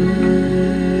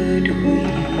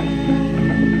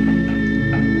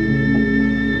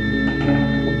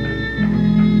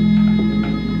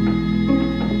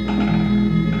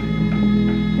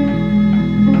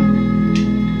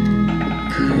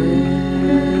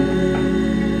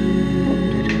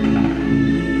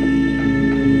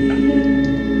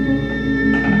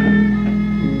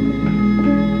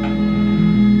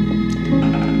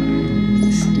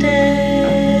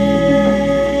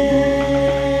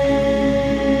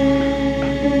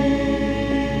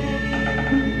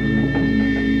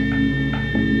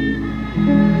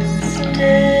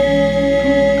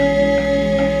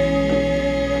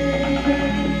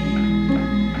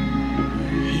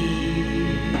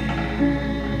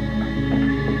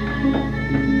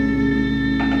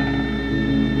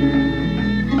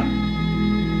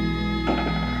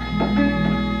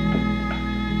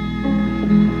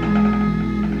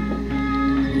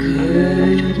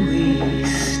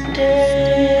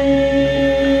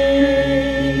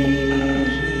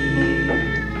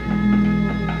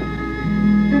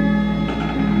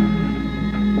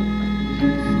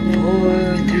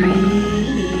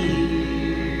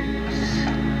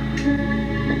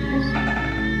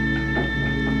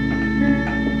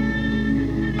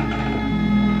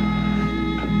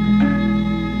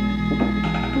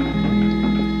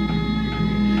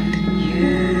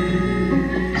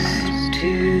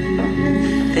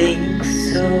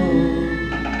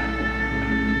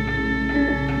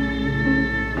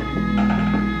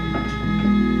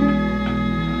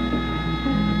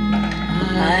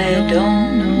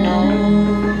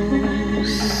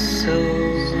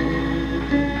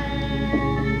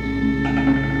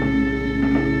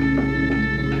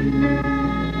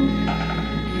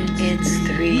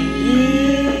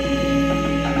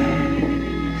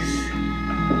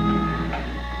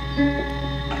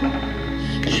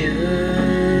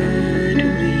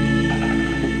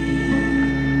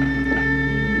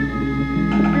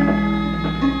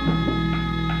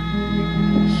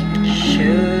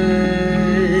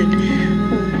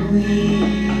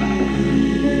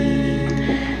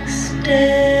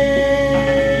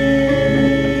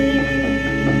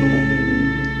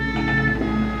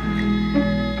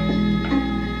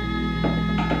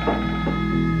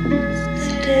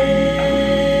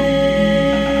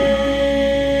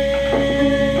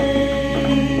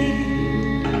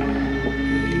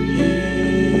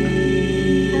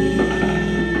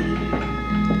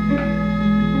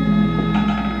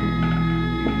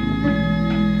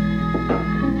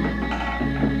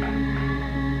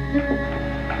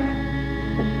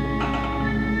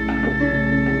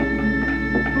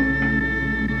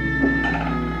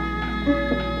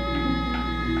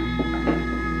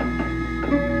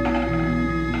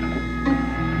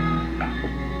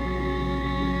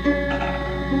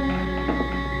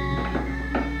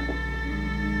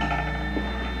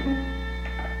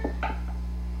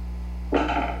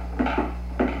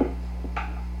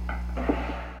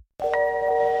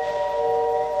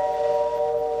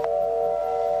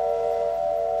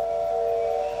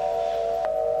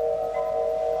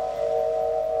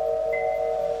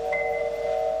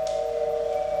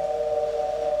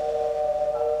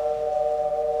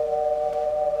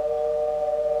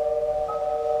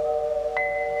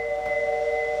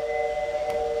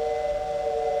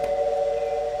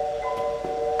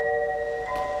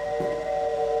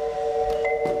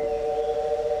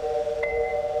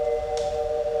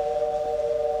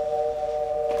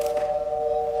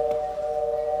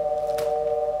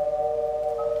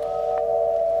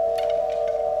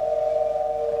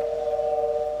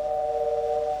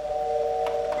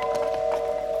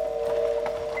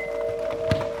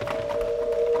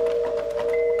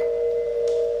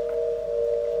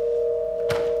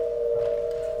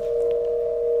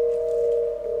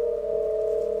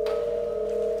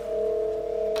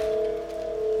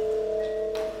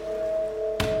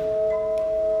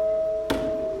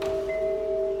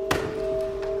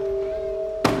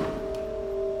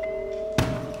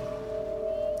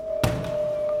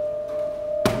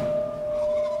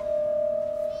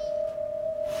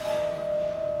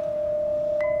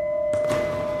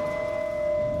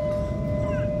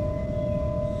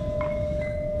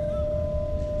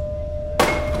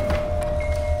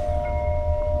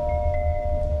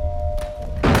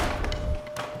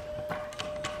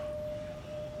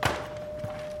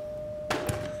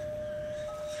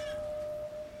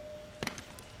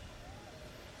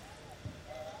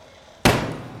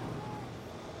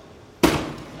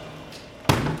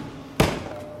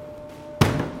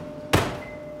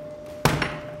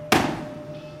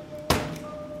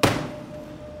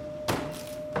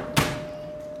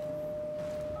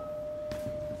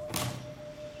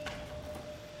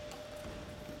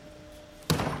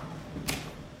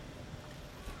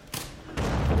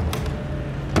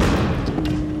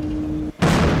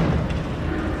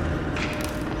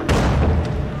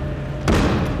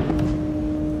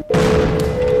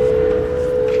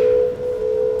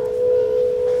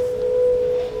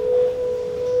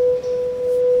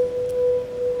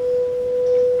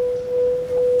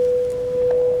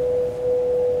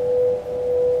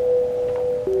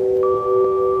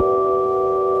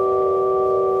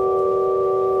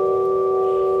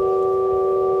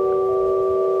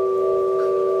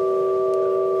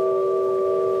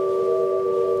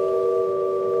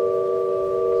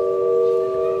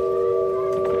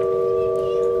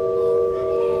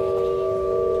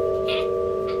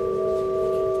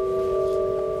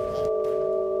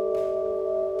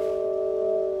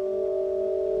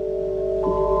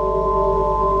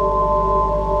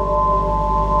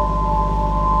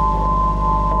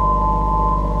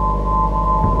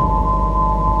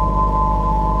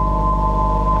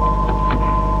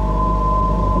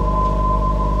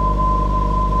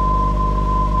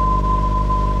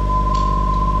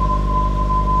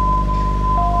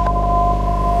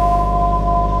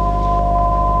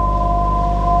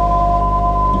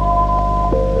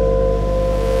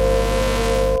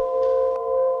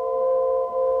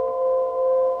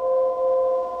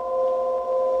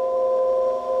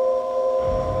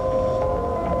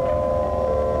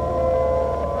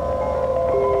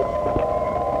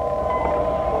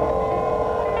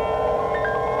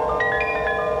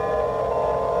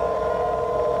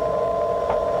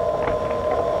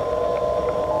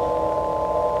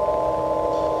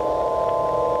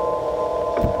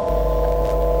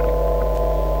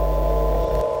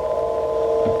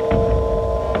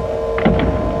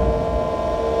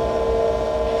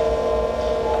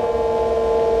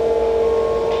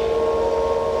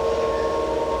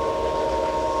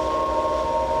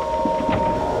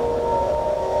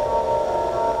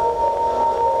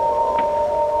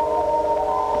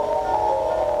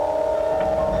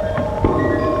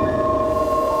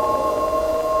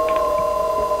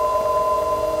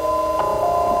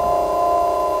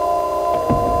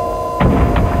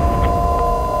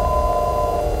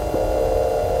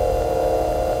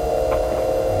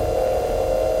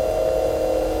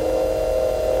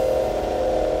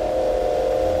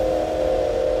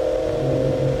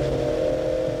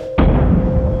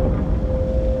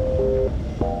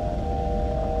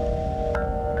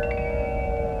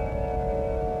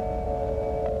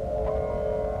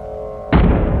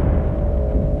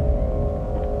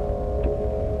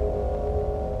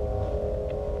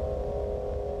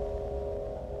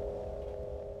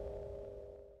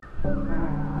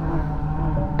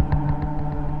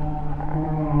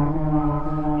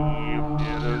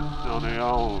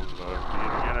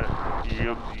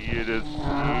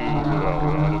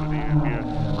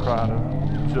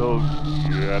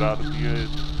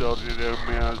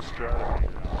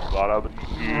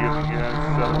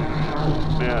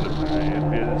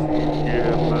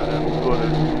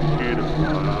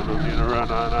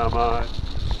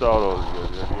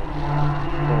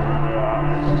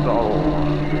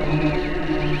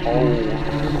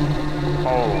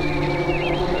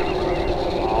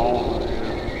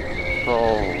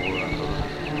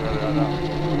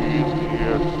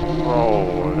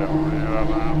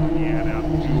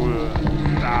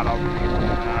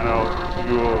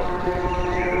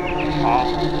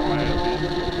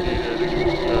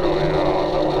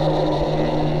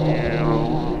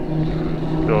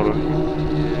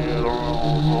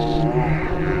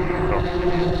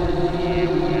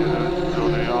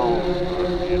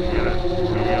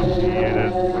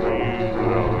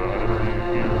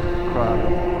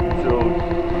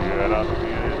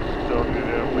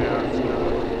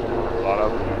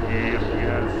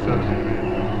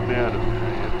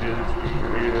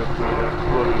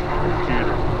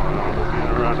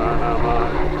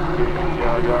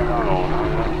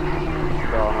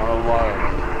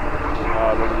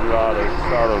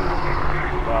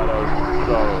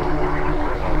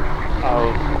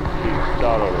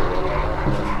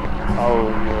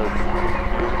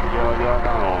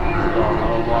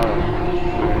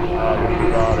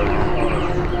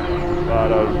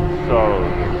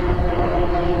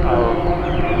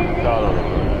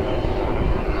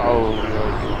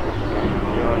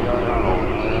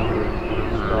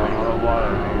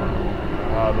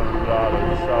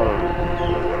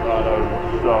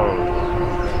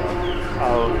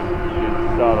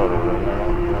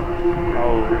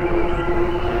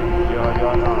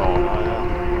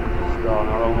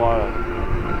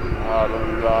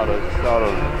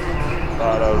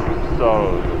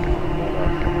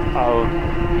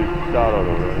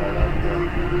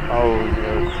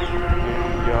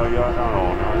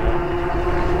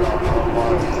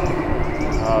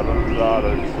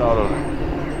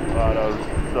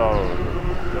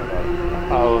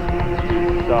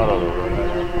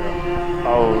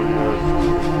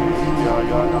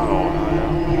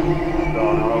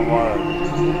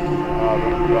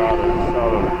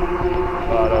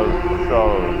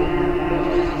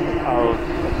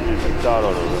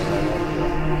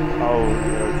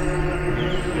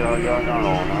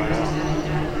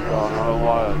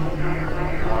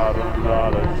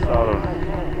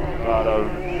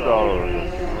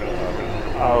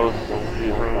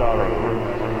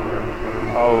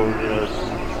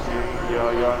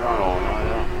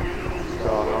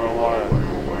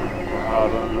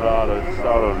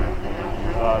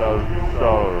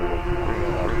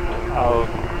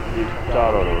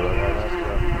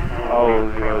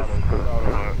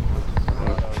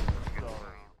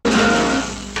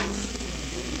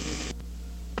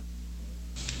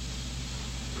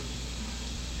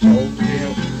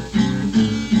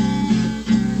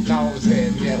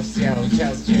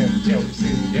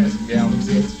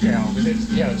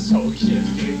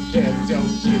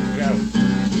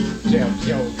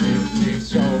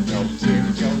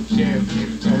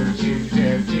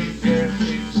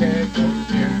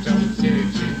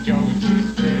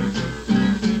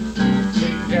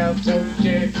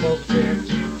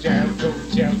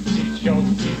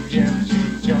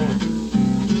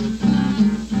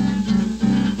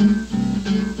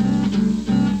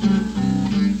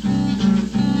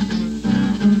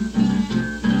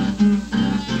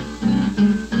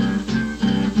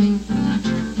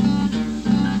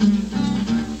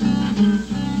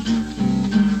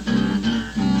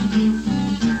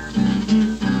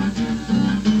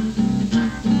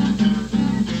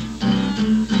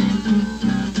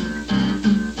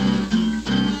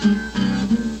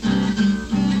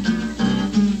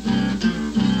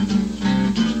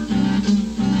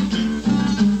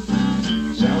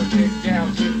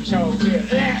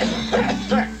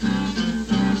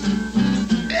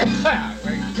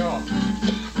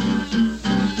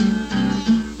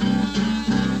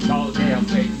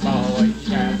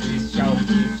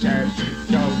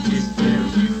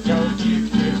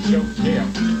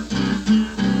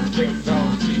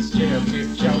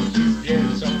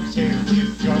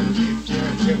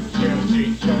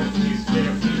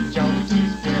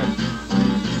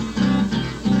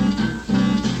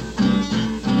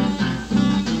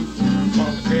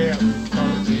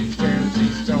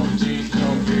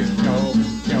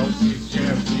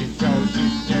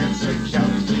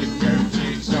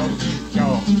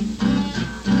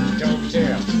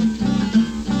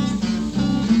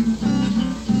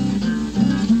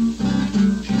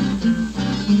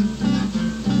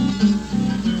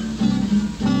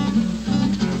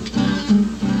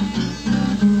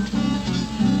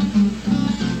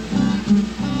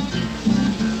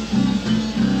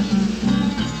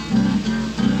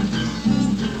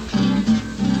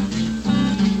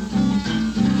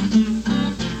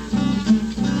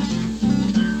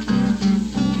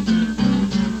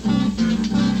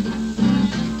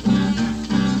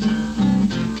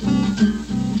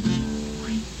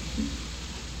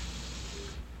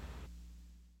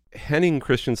Henning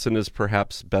Christensen is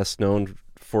perhaps best known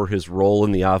for his role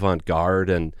in the avant-garde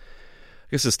and I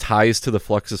guess his ties to the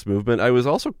Fluxus movement. I was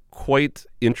also quite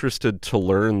interested to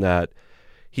learn that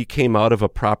he came out of a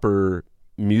proper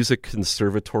music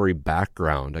conservatory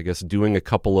background, I guess doing a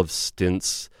couple of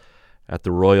stints at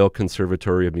the Royal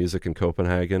Conservatory of Music in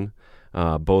Copenhagen,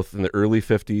 both in the early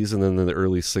 50s and then in the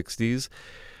early 60s.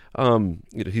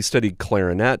 He studied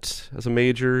clarinet as a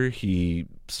major. He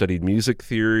studied music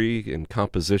theory and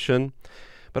composition.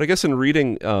 But I guess in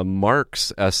reading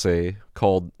Mark's essay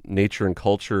called Nature and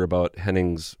Culture about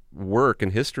Henning's work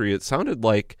and history, it sounded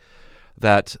like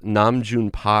that Nam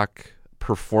June Pak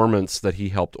performance that he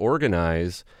helped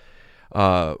organize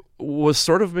was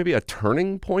sort of maybe a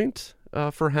turning point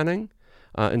for Henning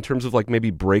in terms of like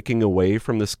maybe breaking away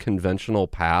from this conventional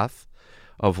path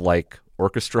of like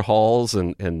orchestra halls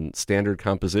and standard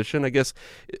composition. I guess,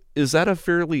 is that a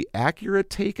fairly accurate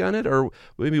take on it? Or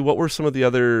maybe what were some of the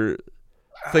other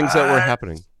things that were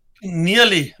happening?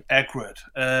 Nearly accurate.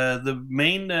 The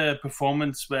main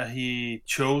performance where he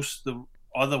chose the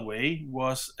other way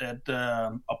was at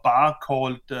a bar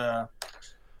called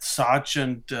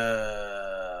Sergeant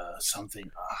something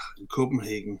in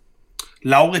Copenhagen.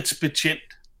 Laurits Betjent.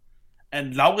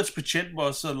 And Laurits Betjent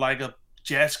was like a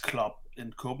jazz club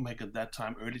in Copenhagen at that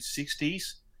time, early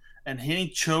 60s. And he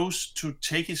chose to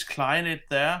take his clarinet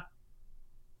there,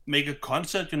 make a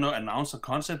concert, announce a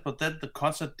concert, but then the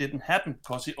concert didn't happen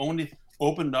because he only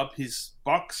opened up his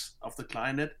box of the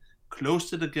clarinet,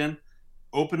 closed it again,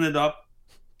 opened it up,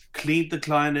 cleaned the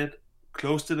clarinet,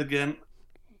 closed it again,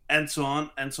 and so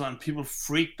on and so on. People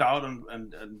freaked out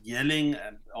and yelling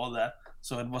and all that.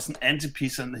 So it was an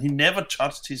antipiece, and he never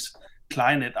touched his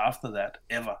clarinet after that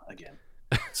ever again.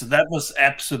 So that was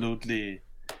absolutely...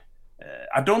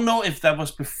 I don't know if that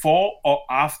was before or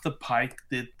after Pike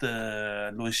did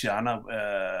the Louisiana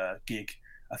gig.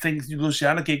 I think the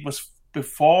Louisiana gig was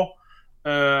before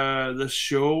the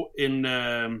show in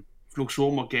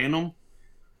Fluxor Morganum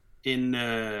in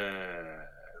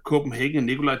Copenhagen,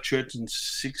 Nikolai Church in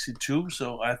 62.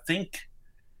 So I think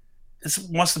this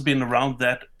must have been around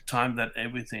that time that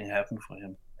everything happened for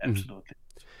him. Absolutely.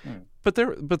 Mm.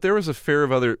 But there was a fair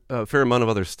amount of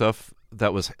other stuff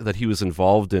that he was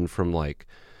involved in, from like,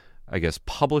 I guess,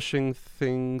 publishing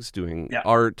things, doing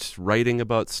art, writing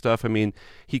about stuff. I mean,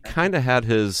 he kind of had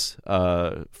his,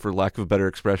 for lack of a better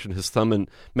expression, his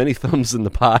many thumbs in the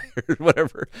pie, or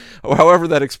whatever, or however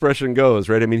that expression goes,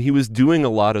 right? I mean, he was doing a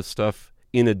lot of stuff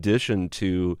in addition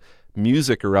to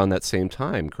music around that same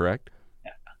time, correct?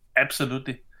 Yeah,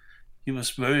 absolutely. He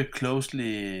was very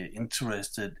closely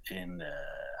interested in,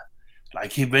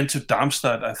 like he went to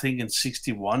Darmstadt, I think in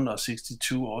 61 or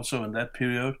 62 also in that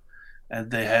period.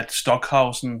 And they had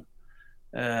Stockhausen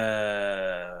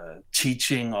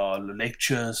teaching or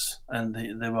lectures, and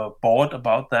they were bored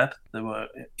about that. They were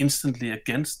instantly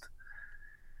against.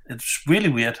 It's really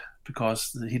weird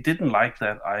because he didn't like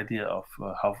that idea of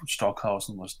how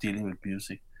Stockhausen was dealing with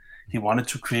music. He wanted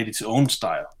to create his own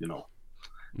style,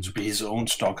 to be his own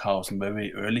Stockhausen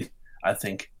very early, I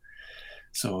think.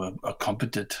 So a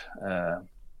competent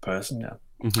person, yeah.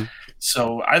 Mm-hmm.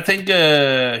 So I think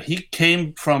he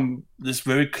came from this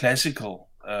very classical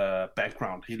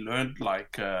background. He learned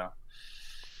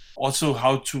also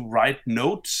how to write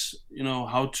notes,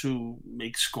 how to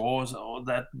make scores, all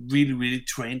that. Really, really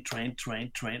trained.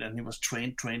 And he was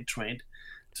trained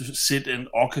to sit in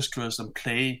orchestras and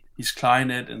play his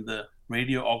clarinet in the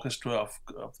radio orchestra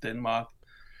of Denmark.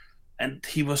 And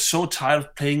he was so tired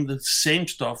of playing the same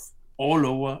stuff all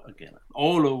over again.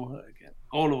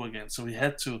 So he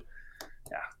had to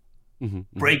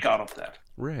break out of that.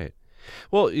 Right.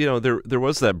 Well, there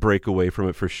was that break away from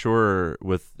it for sure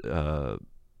with, I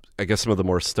guess, some of the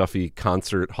more stuffy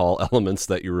concert hall elements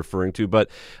that you're referring to. But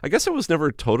I guess it was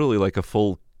never totally like a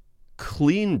full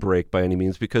clean break by any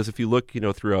means, because if you look,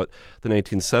 throughout the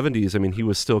 1970s, I mean, he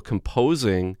was still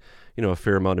composing, a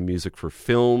fair amount of music for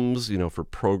films, for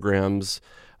programs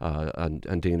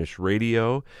on Danish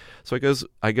radio. So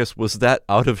I guess was that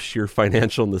out of sheer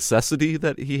financial necessity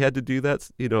that he had to do that,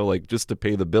 like just to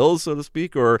pay the bills, so to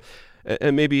speak?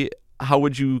 And maybe how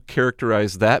would you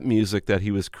characterize that music that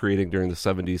he was creating during the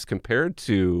 70s compared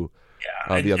to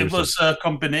the other stuff? It was a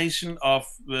combination of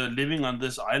living on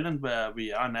this island where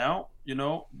we are now,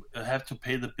 have to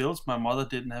pay the bills. My mother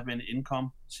didn't have any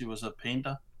income. She was a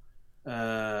painter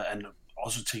and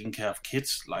also taking care of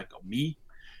kids like me.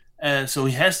 So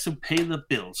he has to pay the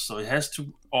bills. So he has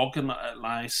to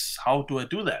organize, how do I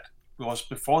do that? Because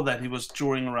before that, he was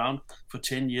touring around for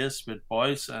 10 years with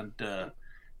boys and,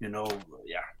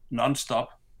 non-stop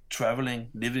traveling,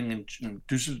 living in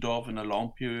Düsseldorf in a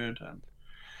long period. And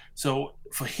So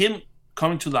for him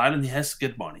coming to the island, he has to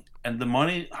get money, and the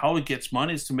money, how he gets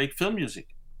money, is to make film music,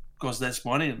 because there's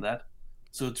money in that.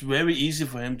 So it's very easy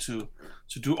for him to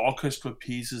do orchestra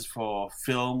pieces for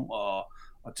film, or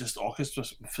just orchestra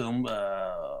film,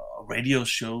 radio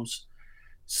shows.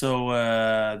 So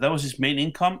that was his main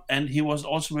income, and he was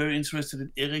also very interested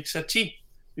in Erik Satie,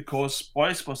 because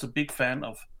Beuys was a big fan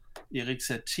of Erik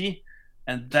Satie,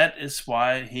 and that is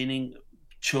why Henning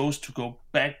chose to go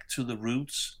back to the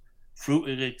roots through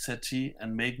Erik Satie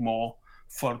and make more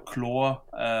folklore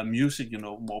music,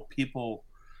 more people,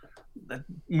 that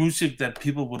music that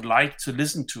people would like to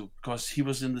listen to, because he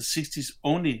was in the 60s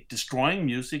only destroying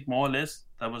music, more or less.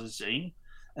 That was his aim.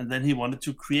 And then he wanted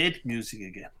to create music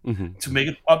again, to make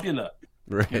it popular.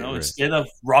 Right, instead of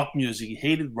rock music, he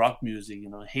hated rock music,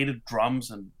 hated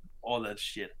drums and all that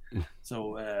shit.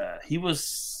 So he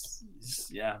was,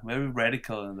 very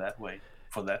radical in that way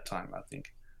for that time, I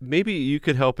think. Maybe you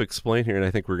could help explain here, and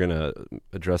I think we're going to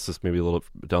address this maybe a little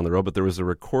down the road, but there was a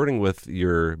recording with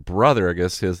your brother, I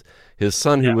guess, his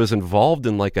son, who was involved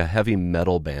in like a heavy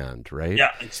metal band, right?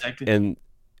 Yeah, exactly. And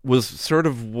was sort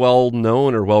of well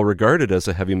known or well regarded as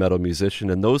a heavy metal musician,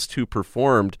 and those two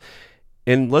performed,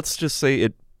 and let's just say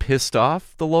it pissed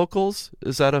off the locals.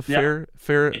 Is that a fair?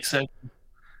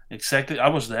 Exactly. I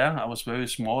was there. I was very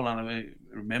small, and I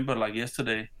remember like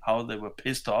yesterday how they were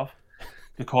pissed off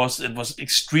because it was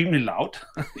extremely loud.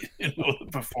 The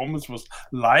performance was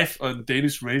live on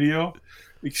Danish radio,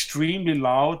 extremely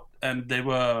loud, and they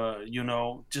were,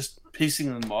 just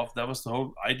pissing them off. That was the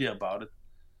whole idea about it.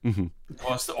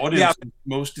 Because the audience was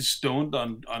mostly stoned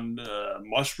on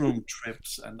mushroom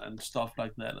trips and stuff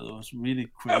like that. It was really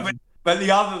crazy. But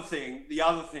the other thing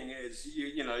is,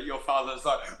 your father's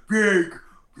like, Big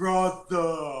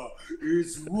Brother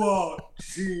is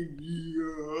watching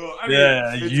you.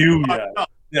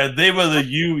 They were the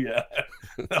you,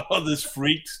 all these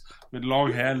freaks with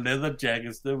long hair, leather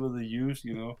jackets. They were the yous,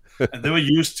 and they were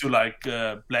used to like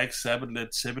Black Sabbath,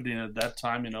 Led Zeppelin at that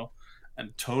time,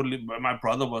 And totally, my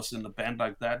brother was in a band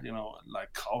like that,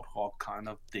 like krautrock kind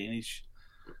of Danish,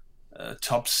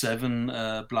 top 7,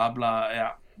 blah blah.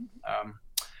 Yeah.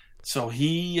 So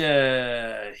he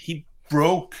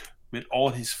broke with all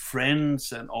his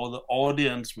friends and all the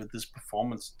audience with this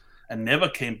performance, and never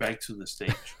came back to the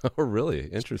stage. Oh, really?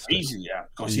 Interesting. It's crazy, yeah,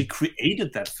 because he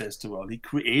created that festival. He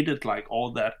created like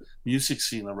all that music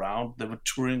scene around. They were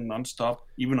touring nonstop,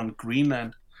 even on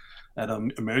Greenland, at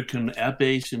an American air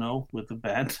base, with the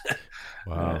band.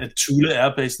 Wow. At Thule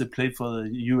Air Base, they played for the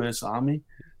U.S. Army.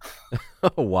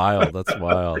 Wild. That's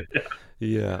wild.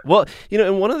 Yeah. Well,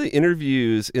 in one of the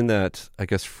interviews in that, I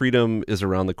guess, Freedom is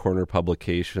Around the Corner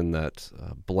publication that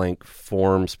Blank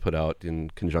Forms put out in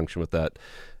conjunction with that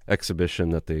exhibition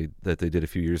that they did a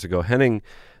few years ago, Henning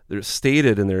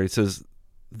stated in there, he says,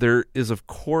 there is, of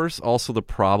course, also the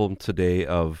problem today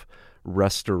of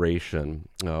restoration.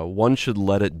 One should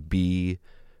let it be.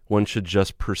 One should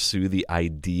just pursue the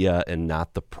idea and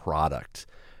not the product.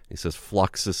 He says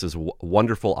Fluxus is a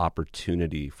wonderful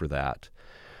opportunity for that.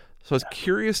 So I was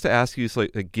curious to ask you,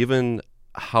 given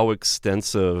how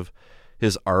extensive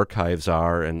his archives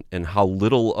are and how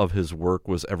little of his work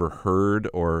was ever heard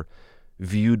or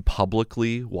viewed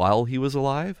publicly while he was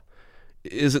alive,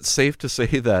 is it safe to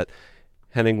say that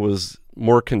Henning was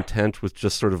more content with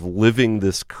just sort of living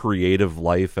this creative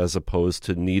life as opposed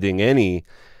to needing any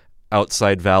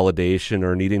outside validation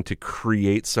or needing to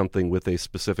create something with a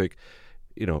specific,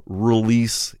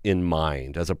 release in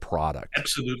mind as a product?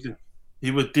 Absolutely.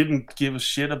 He didn't give a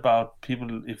shit about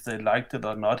people if they liked it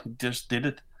or not. He just did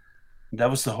it. And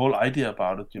that was the whole idea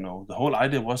about it. The whole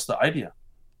idea was the idea.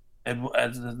 And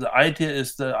the idea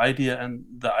is the idea, and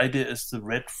the idea is the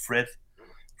red thread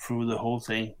through the whole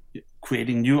thing,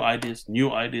 creating new ideas.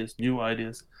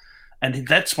 And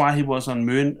that's why he was on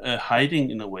Møn,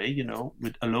 hiding in a way,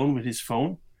 alone with his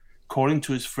phone, calling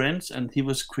to his friends, and he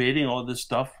was creating all this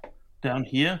stuff down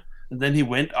here. And then he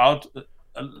went out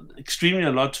extremely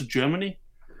a lot to Germany,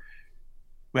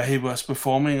 where he was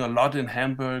performing a lot in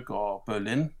Hamburg or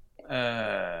Berlin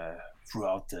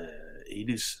throughout the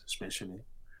 80s, especially.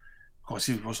 Because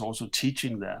he was also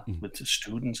teaching there with the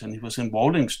students, and he was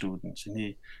involving students, and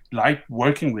he liked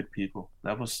working with people.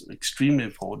 That was extremely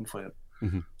important for him,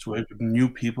 to work with new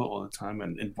people all the time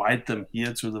and invite them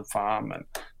here to the farm and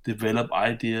develop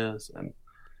ideas and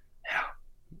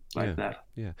that.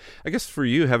 Yeah. I guess for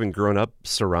you, having grown up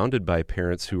surrounded by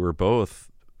parents who were both,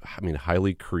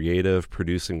 highly creative,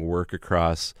 producing work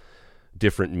across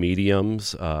different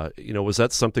mediums, was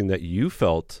that something that you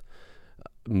felt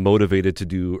motivated to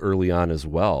do early on as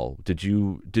well? Did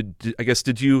you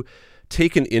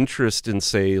take an interest in,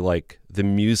 say, like the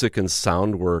music and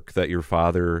sound work that your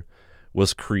father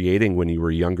was creating when you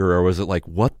were younger, or was it like,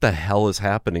 what the hell is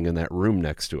happening in that room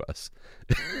next to us?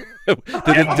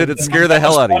 did it scare the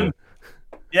hell out of you?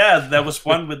 Yeah, there was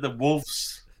one with the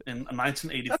Wolves in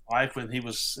 1985 when he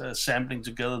was sampling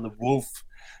together the Wolf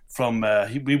from.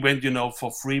 We went,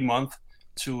 for 3 months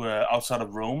to outside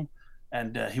of Rome,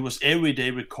 and he was every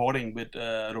day recording with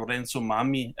Lorenzo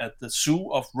Mammi at the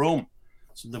Zoo of Rome.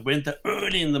 So they went there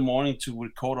early in the morning to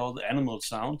record all the animal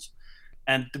sounds.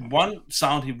 And the one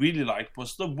sound he really liked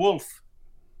was the wolf.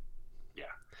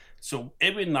 Yeah. So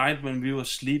every night when we were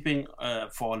sleeping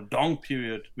for a long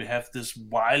period, we have this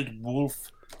wild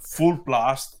wolf full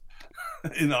blast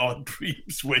in our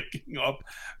dreams, waking up,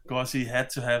 because he had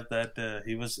to have that.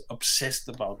 He was obsessed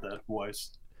about that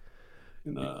voice.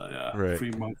 Right.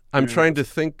 3 months. I'm trying to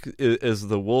think, is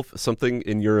the wolf something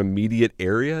in your immediate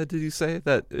area, did you say?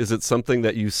 Is it something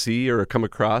that you see or come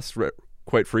across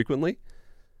quite frequently?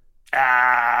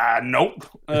 Nope.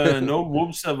 No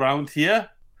wolves around here.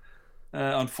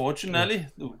 Unfortunately,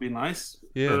 it would be nice.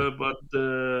 Yeah.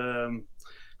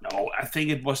 No, I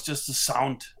think it was just the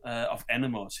sound of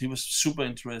animals. He was super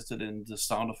interested in the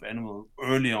sound of animals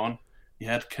early on. He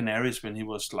had canaries when he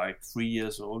was like 3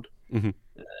 years old in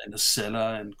a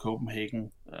cellar in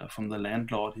Copenhagen from the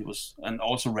landlord. And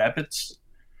also rabbits.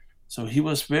 So he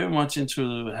was very much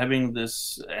into having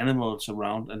these animals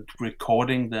around and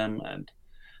recording them and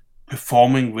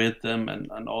performing with them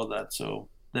and all that. So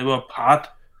they were part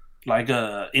like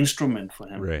a instrument for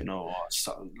him, right. Or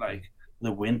like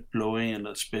the wind blowing in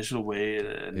a special way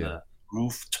and the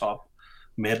rooftop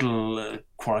metal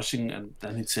crushing, and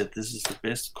then he said this is the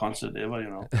best concert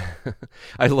ever.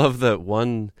 I love that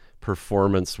one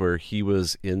performance where he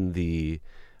was in the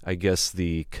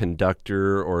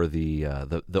conductor or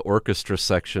the orchestra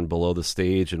section below the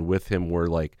stage, and with him were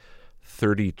like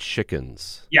 30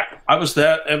 chickens. Yeah, I was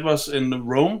there. It was in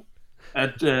Rome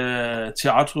at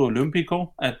Teatro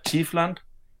Olimpico at Tiefland.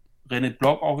 René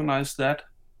Bloch organized that.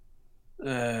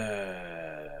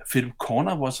 Philip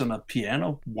Corner was on a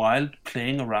piano, wild,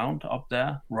 playing around up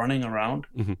there, running around.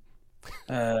 Mm-hmm.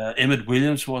 Emmett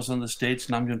Williams was on the stage.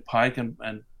 Nam Pike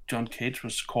and John Cage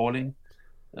was calling,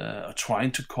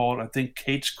 trying to call. I think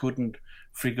Cage couldn't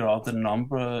figure out the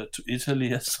number to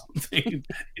Italy or something.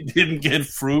 He didn't get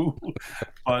through.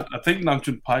 But I think Nam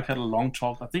Pike had a long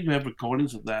talk. I think we have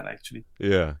recordings of that, actually.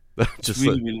 Yeah. It's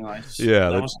really nice. Yeah.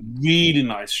 That was a really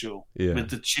nice show. Yeah. With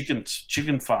the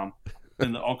chicken farm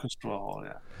in the orchestra hall,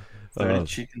 yeah. 30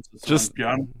 chickens. Just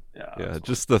Björn. Yeah,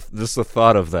 just the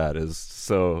thought of that is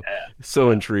so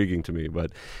intriguing to me.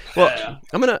 But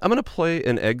I'm gonna play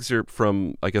an excerpt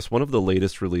from, I guess, one of the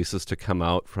latest releases to come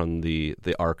out from the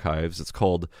archives. It's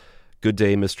called "Good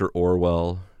Day, Mr.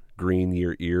 Orwell." Green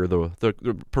Your Ear, the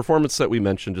performance that we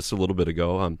mentioned just a little bit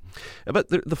ago. But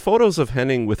the photos of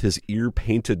Henning with his ear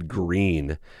painted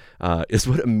green is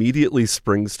what immediately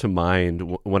springs to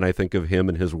mind when I think of him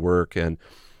and his work. And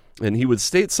he would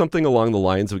state something along the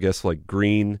lines of, I guess, like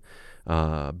green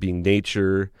being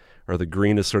nature, or the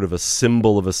green is sort of a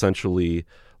symbol of essentially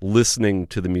listening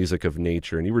to the music of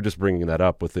nature. And you were just bringing that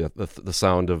up with the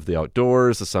sound of the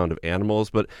outdoors, the sound of animals.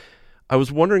 But I was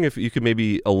wondering if you could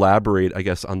maybe elaborate, I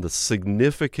guess, on the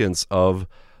significance of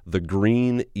the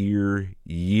Green Ear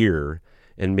Year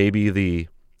and maybe the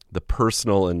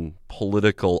personal and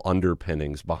political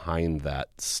underpinnings behind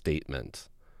that statement.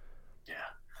 Yeah,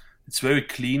 it's very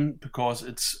clean because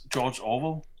it's George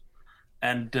Orwell,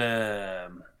 and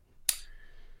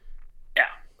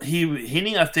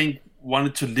Henning, I think,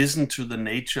 wanted to listen to the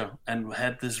nature and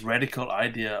had this radical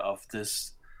idea of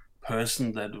this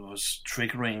person that was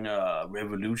triggering a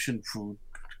revolution through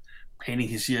painting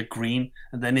his ear green,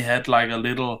 and then he had like a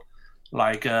little,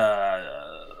 like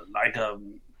a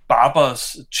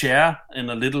barber's chair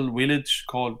in a little village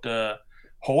called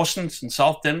Horsens in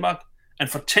South Denmark, and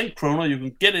for 10 kroner you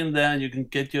can get in there and you can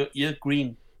get your ear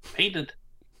green painted,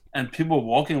 and people were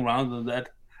walking around in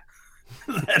that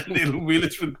little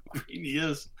village with green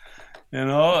ears,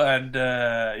 and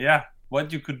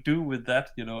what you could do with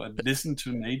that, and listen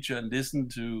to nature and listen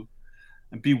to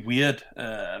and be weird,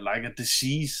 like a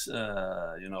disease,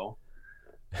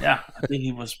 Yeah, I think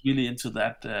he was really into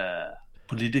that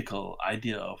political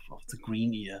idea of the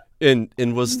green ear.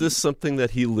 And was this something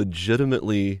that he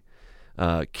legitimately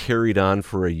carried on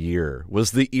for a year?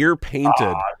 Was the ear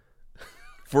painted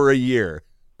for a year?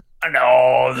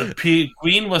 No, the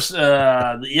green was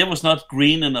the ear was not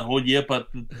green in a whole year, but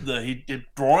he did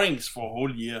drawings for a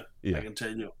whole year. Yeah. I can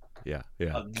tell you. Yeah.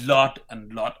 A lot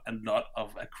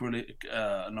of acrylic,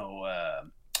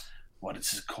 what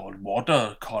is it called,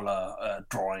 watercolor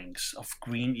drawings of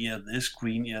Green Ear this,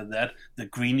 Green Ear that. The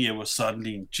Green Ear was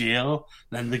suddenly in jail,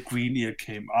 then the Green Ear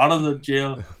came out of the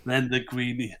jail, then the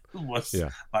Green Ear was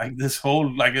like this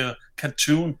whole, like a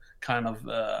cartoon kind of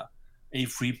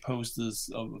A3 posters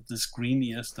of this Green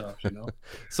Ear stuff, you know.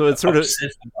 So it's sort of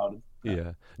about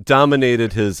it.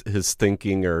 Dominated his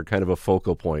thinking, or kind of a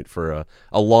focal point for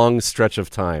a long stretch of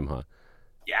time, huh?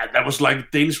 Yeah, that was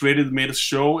like Danish Radio made a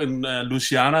show in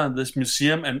Louisiana, this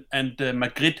museum, and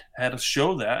Magritte had a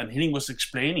show there, and Henning was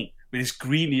explaining with his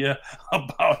Green Ear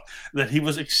about that he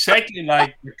was exactly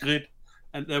like Magritte,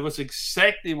 and that was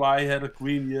exactly why he had a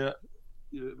Green Ear.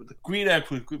 The Green Ear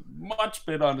could much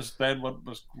better understand what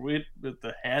was great with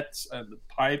the hats and the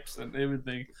pipes and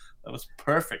everything. That was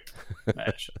perfect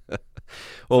match.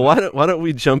 Well, why don't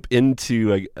we jump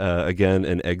into again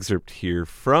an excerpt here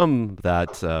from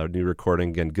that new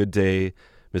recording again. Good day,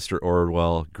 Mr.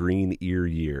 Orwell. Green Ear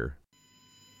Year.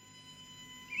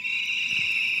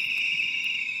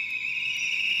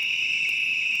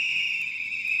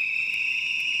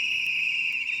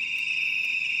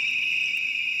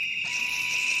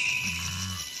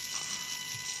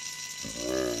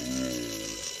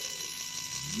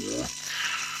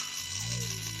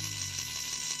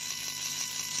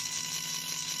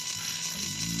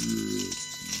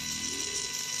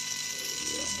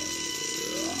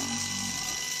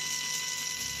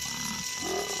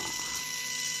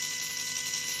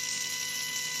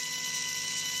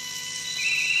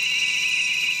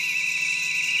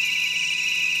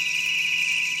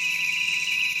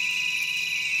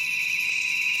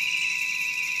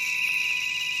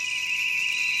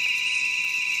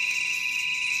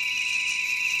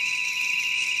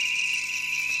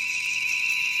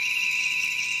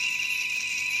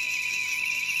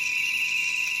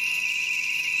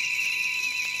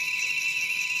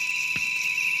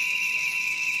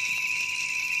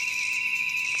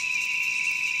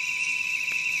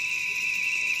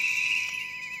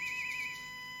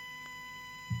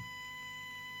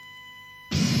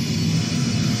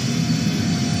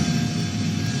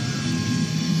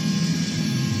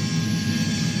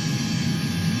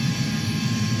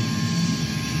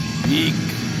 Big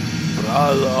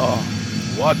brother,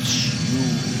 watch you.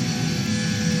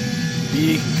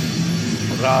 Big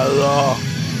brother,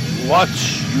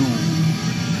 watch you.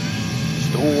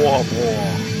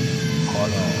 Storebror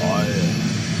holder øje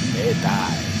med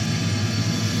dig.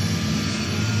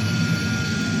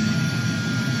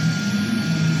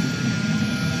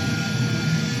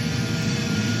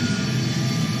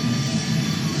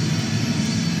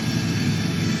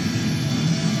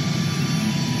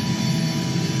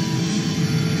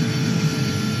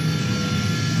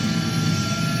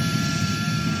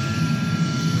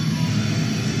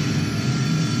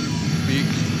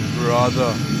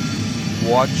 Brother,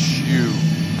 watch you.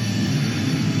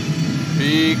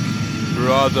 Big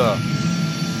brother,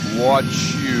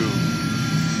 watch you.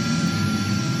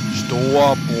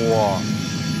 Storebror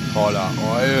holder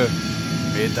øje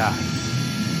med dig.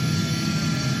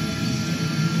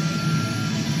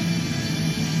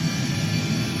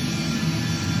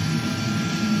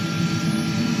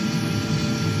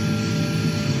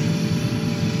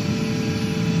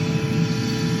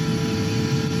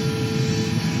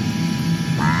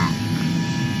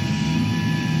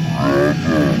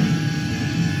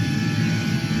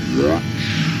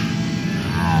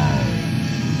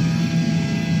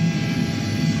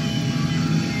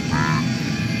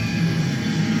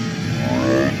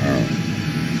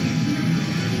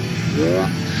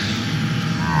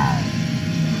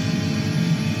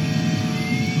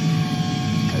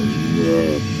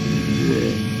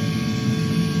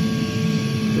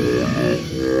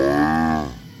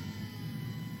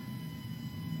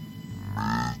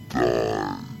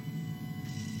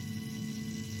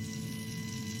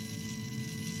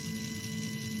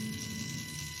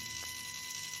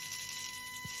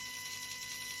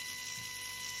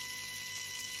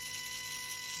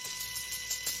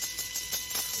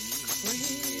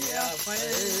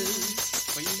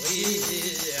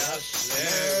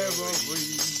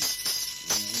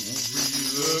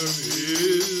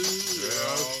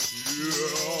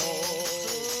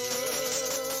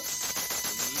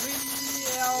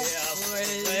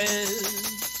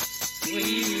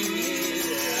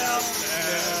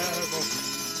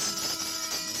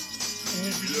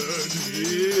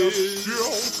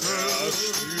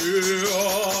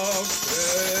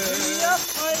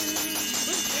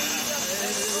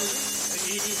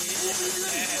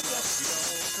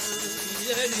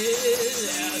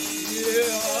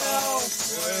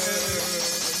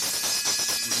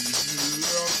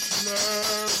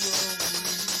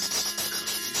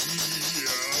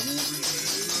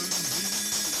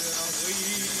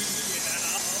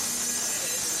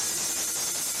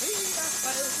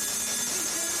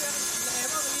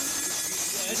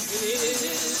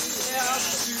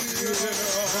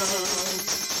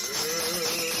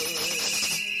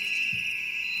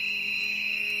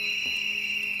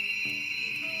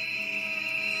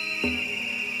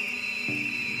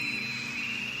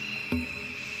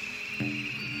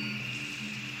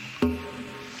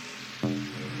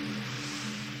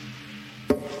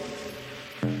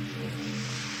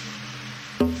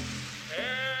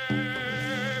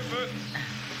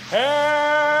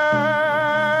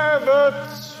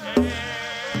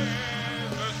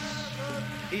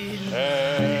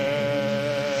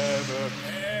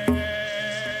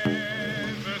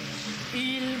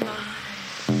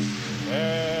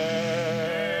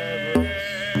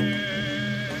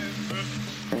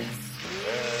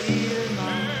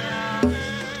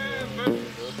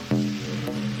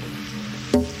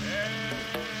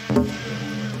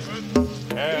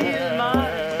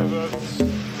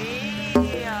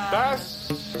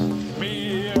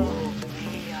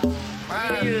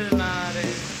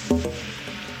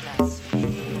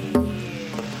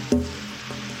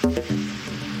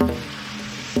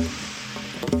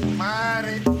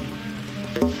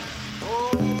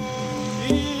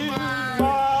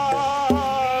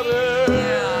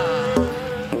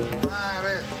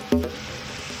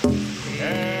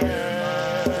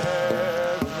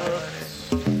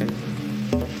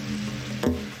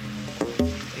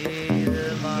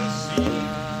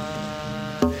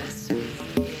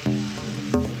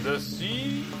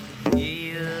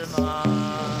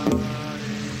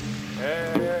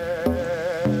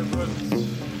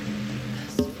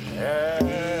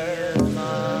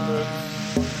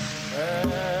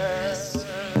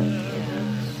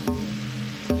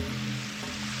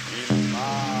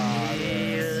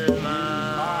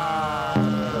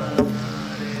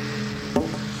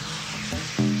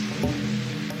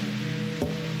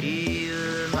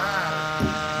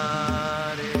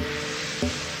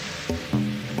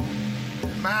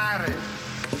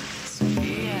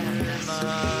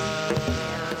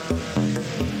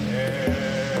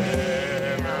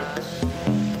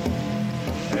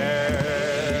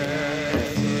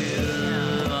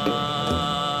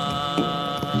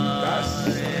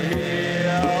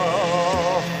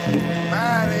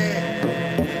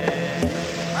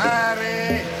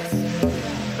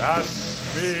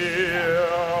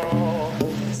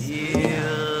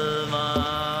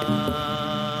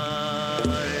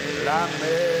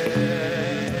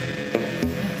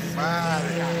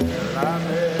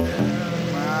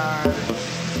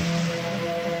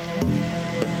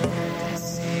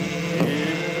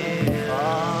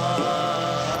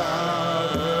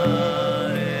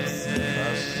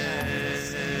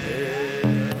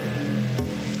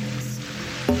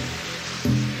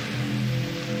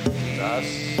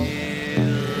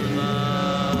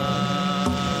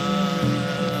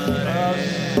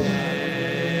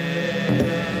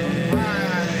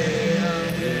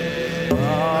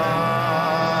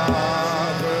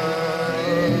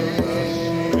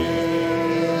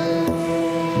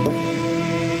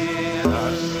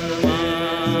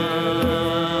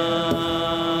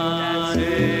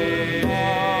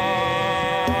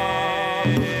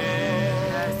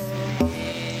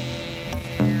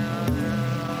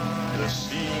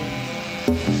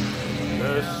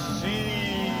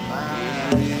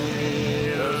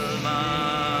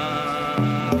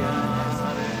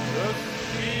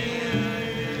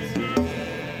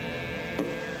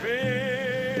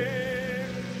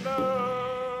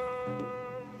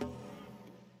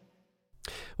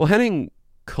 Well, Henning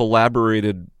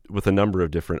collaborated with a number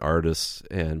of different artists,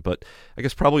 but I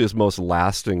guess probably his most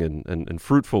lasting and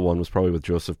fruitful one was probably with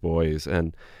Joseph Beuys.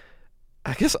 And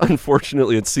I guess,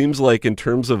 unfortunately, it seems like in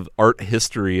terms of art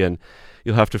history, and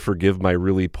you'll have to forgive my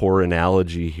really poor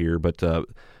analogy here, but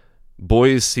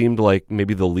Beuys seemed like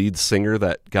maybe the lead singer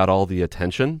that got all the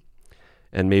attention,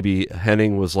 and maybe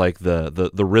Henning was like the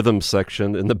rhythm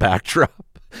section in the backdrop.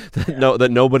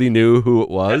 that nobody knew who it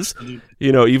was. Absolutely.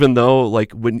 You know, even though,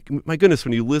 like, when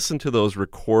you listen to those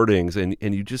recordings and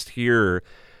you just hear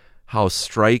how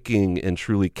striking and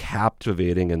truly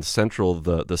captivating and central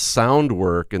the sound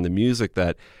work and the music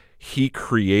that he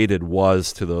created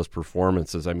was to those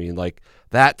performances. I mean, like,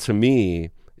 that to me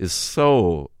is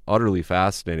so utterly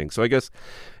fascinating. So I guess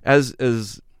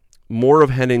as more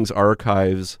of Henning's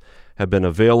archives have been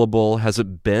available, has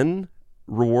it been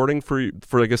rewarding for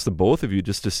I guess the both of you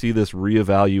just to see this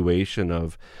reevaluation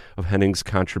of Henning's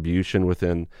contribution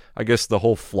within, I guess, the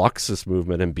whole Fluxus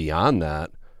movement and beyond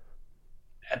that?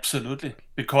 Absolutely,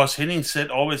 because Henning said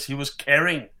always he was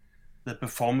carrying the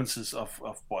performances of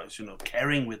Beuys, you know,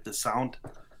 carrying with the sound.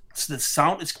 The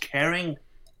sound is carrying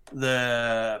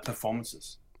the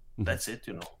performances. Mm-hmm. That's it,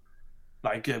 you know.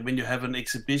 Like when you have an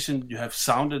exhibition, you have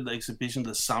sound in the exhibition,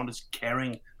 the sound is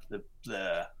carrying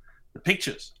the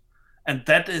pictures. And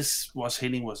that is what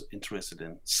Henning was interested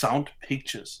in, sound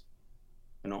pictures,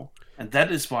 you know. And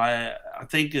that is why I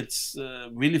think it's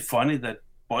really funny that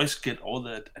Beuys get all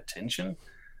that attention,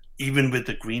 even with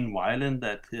the green violin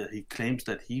that he claims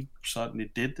that he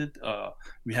certainly did it.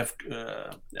 We have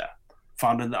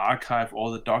found in the archive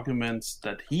all the documents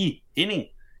that Henning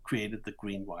created the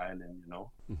green violin, you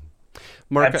know. Mm-hmm.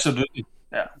 Mark, absolutely.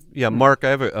 Yeah, Mark, I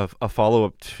have a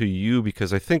follow-up to you,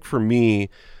 because I think for me,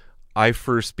 I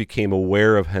first became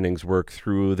aware of Henning's work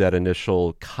through that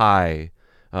initial Kai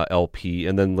LP,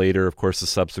 and then later, of course, the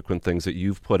subsequent things that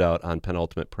you've put out on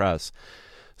Penultimate Press.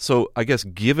 So I guess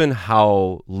given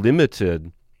how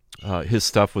limited his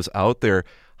stuff was out there,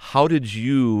 how did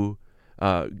you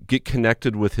get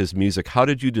connected with his music? How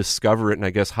did you discover it? And I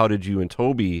guess how did you and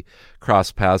Toby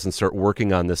cross paths and start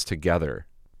working on this together?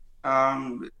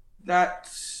 I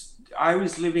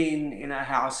was living in a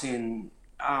house in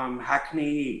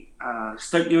Hackney,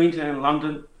 Stoke Newington in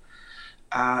London,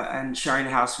 and sharing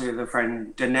a house with a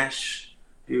friend, Dinesh,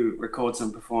 who records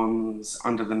and performs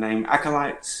under the name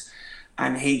Acolytes.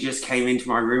 And he just came into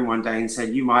my room one day and said,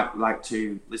 you might like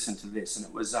to listen to this. And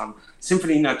it was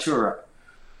Symphony Natura,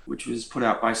 which was put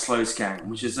out by Slow Scan,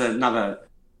 which is another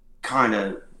kind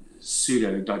of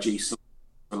pseudo-dodgy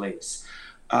release.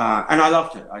 And I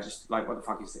loved it. I just like, what the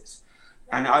fuck is this?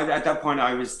 And at that point,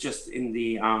 I was just in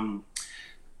the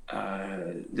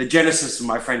genesis of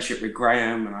my friendship with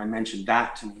Graham, and I mentioned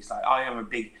that, and he's like, I am a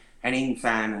big Henning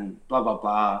fan, and blah, blah,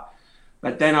 blah.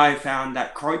 But then I found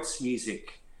that Kreutz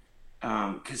music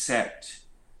cassette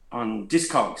on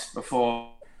Discogs before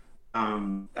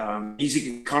music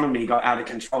economy got out of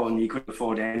control and you couldn't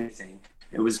afford anything.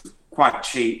 It was quite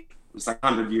cheap. It was like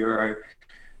 €100.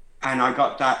 And I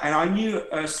got that. And I knew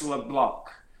Ursula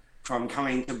Bloch from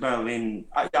coming to Berlin.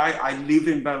 I live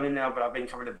in Berlin now, but I've been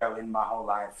coming to Berlin my whole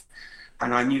life.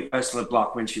 And I knew Ursula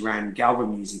Bloch when she ran Galva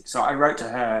Music. So I wrote to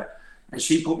her, and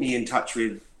she put me in touch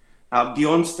with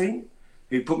Bjornstein,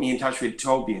 who put me in touch with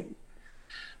Torbjörn.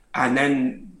 And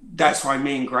then that's why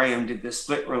me and Graham did the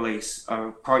split release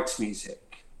of Kreutz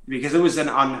music, because it was an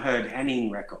unheard Henning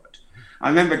record. I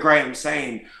remember Graham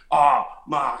saying, oh,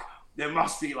 Mark, there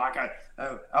must be like a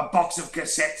box of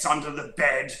cassettes under the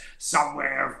bed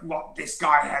somewhere of what this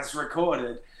guy has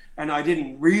recorded. And I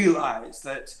didn't realize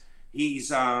that his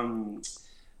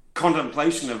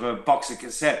contemplation of a box of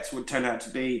cassettes would turn out to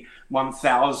be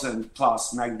 1,000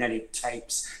 plus magnetic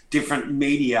tapes, different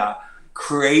media,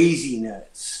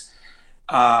 craziness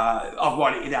of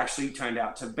what it actually turned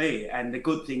out to be. And the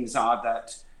good things are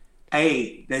that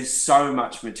A, there's so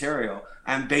much material,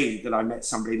 and B, that I met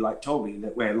somebody like Toby,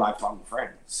 that we're lifelong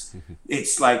friends.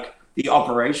 It's like the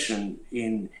operation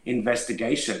in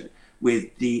investigation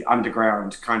with the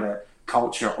underground kind of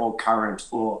culture or current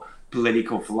or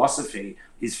political philosophy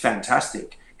is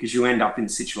fantastic, because you end up in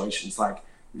situations like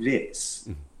this.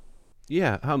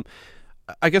 Yeah.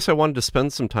 I guess I wanted to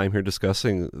spend some time here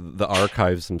discussing the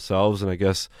archives themselves, and I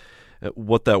guess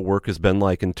what that work has been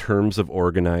like in terms of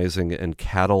organizing and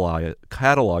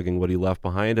cataloging what he left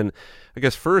behind. And I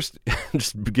guess first,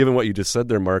 just given what you just said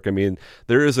there, Mark, I mean,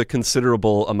 there is a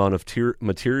considerable amount of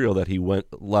material that he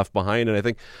left behind. And I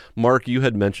think, Mark, you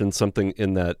had mentioned something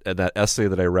in that essay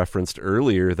that I referenced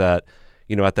earlier that,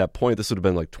 you know, at that point, this would have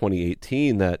been like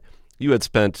 2018, that you had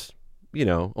spent, you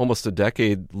know, almost a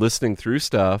decade listening through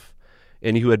stuff,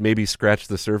 and you had maybe scratched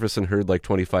the surface and heard like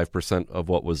 25% of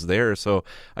what was there. So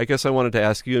I guess I wanted to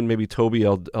ask you, and maybe Toby,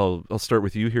 I'll start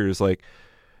with you here, is like,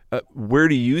 where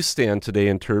do you stand today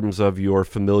in terms of your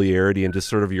familiarity and just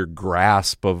sort of your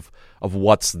grasp of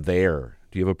what's there?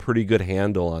 Do you have a pretty good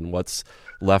handle on what's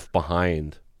left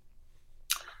behind?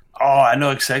 Oh, I know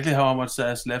exactly how much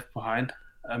there's left behind.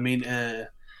 I mean,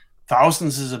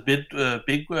 thousands is a bit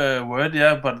big word,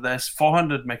 yeah, but there's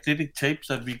 400 magnetic tapes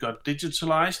that we got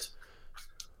digitalized.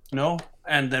 No,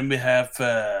 and then we have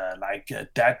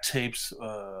DAT tapes,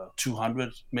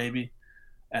 200 maybe,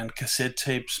 and cassette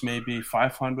tapes maybe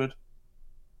 500.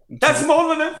 That's more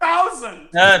than 1,000.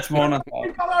 Yeah, it's more than 1,000.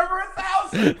 We got over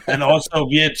 1,000. And also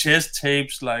VHS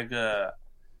tapes, like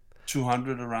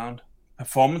 200 around.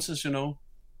 Performances, you know,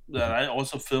 that I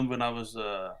also filmed when I was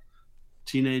a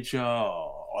teenager,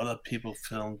 or other people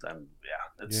filmed, and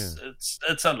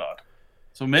it's a lot.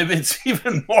 So maybe it's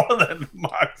even more than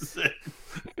Mark said.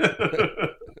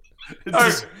 It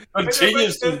just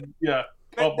continues to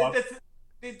pop up.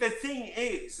 The thing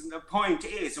is, and the point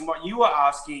is, and what you were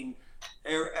asking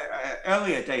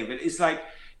earlier, David, is like,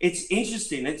 it's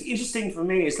interesting. It's interesting for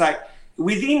me. It's like,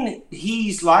 within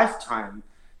his lifetime,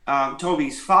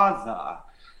 Toby's father,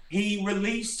 he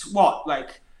released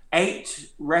like 8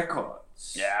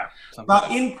 records. Yeah.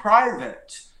 But in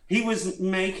private, he was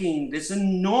making this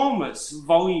enormous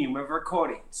volume of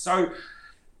recordings. So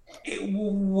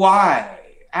why?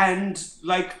 And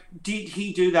like, did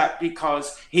he do that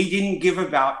because he didn't give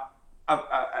about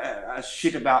a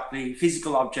shit about the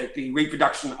physical object, the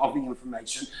reproduction of the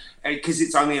information, because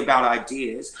it's only about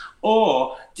ideas?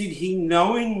 Or did he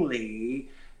knowingly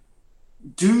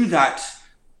do that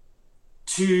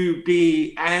to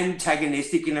be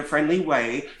antagonistic in a friendly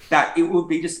way, that it will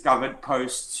be discovered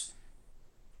post,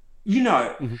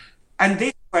 And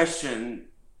this question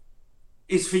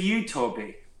is for you,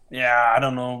 Torby. Yeah, I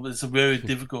don't know. It's a very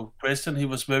difficult question. He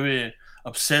was very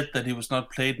upset that he was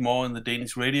not played more in the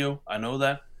Danish radio. I know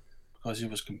that because he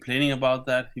was complaining about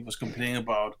that. He was complaining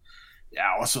about,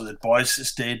 also that Boys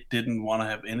State didn't want to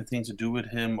have anything to do with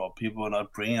him, or people were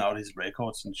not bringing out his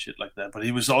records and shit like that. But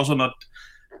he was also not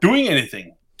doing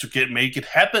anything to make it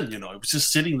happen. He was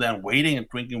just sitting there and waiting and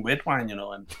drinking red wine,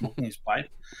 and smoking his pipe,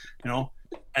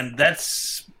 and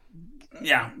that's.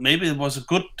 Yeah, maybe it was a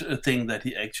good thing that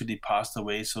he actually passed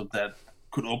away, so that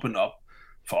could open up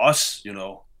for us,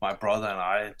 my brother and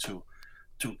I, to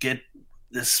get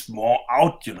this more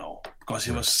out, because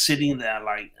he was sitting there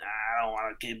like, I don't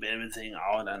want to keep everything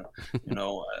out, and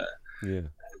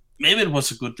maybe it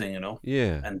was a good thing,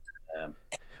 Yeah. And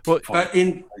but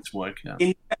in its work,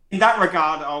 in that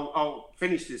regard, I'll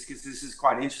finish this because this is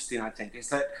quite interesting. I think is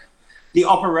that the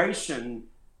operation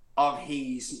of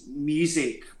his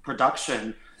music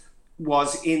production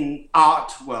was in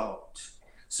art world.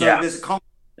 So there's a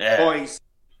conflict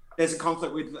there's a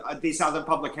conflict with these other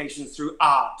publications through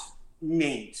art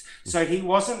means. So he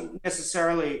wasn't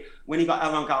necessarily, when he got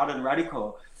avant-garde and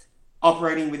radical,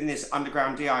 operating within this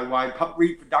underground DIY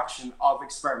reproduction of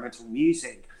experimental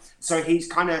music. So he's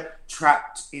kind of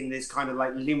trapped in this kind of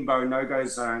like limbo, no-go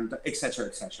zone, etc.,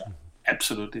 etc.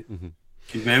 Absolutely. Mm-hmm.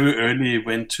 He very early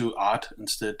went to art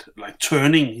instead, like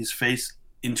turning his face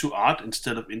into art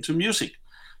instead of into music,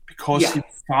 because he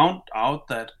found out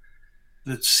that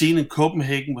the scene in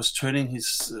Copenhagen was turning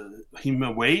him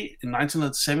away. In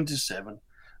 1977,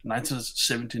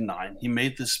 1979, he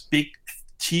made this big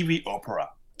TV opera,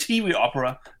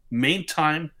 main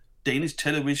time Danish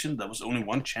television. There was only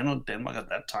one channel in Denmark at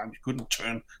that time. You couldn't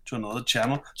turn to another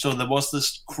channel. So there was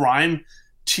this crime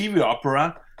TV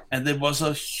opera, and there was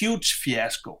a huge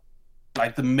fiasco.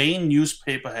 Like the main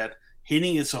newspaper had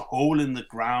hitting its a hole in the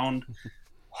ground,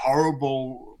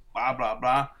 horrible, blah, blah,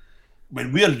 blah.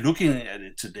 When we are looking at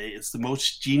it today, it's the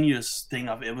most genius thing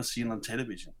I've ever seen on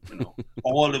television.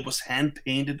 All it was hand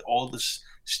painted, all the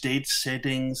stage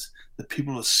settings, the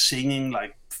people were singing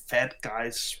like fat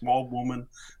guys, small woman.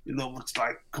 It's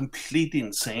like completely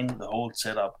insane, the whole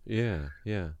setup. Yeah.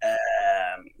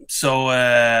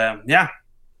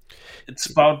 It's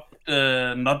about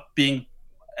not being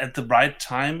at the right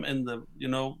time in the,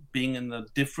 being in a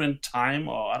different time,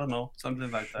 or I don't know,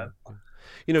 something like that.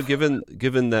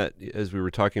 Given that, as we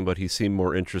were talking about, he seemed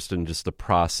more interested in just the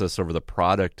process over the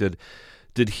product.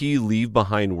 Did he leave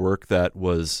behind work that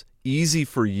was easy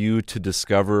for you to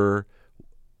discover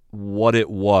what it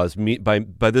was?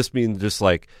 By this mean just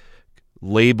like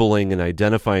labeling and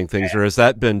identifying things, or has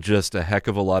that been just a heck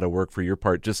of a lot of work for your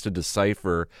part just to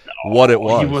decipher what it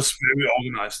was? He was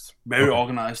very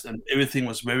organized, and everything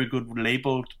was very good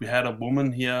labeled. We had a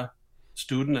woman here,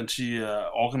 student, and she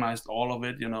organized all of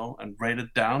it, and wrote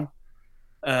it down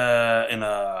in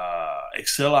a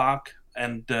Excel arc.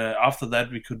 And after that,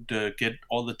 we could get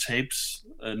all the tapes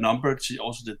numbered. She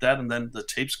also did that, and then the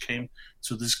tapes came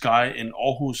to this guy in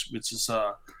Aarhus, which is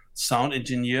a sound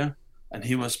engineer, and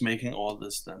he was making all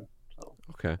this then. So,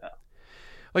 okay. Yeah.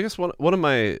 I guess one of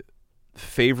my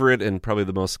favorite and probably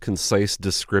the most concise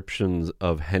descriptions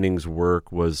of Henning's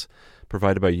work was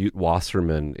provided by Jute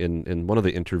Wasserman in one of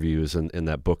the interviews in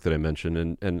that book that I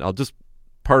mentioned. And I'll just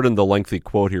pardon the lengthy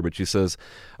quote here, but she says,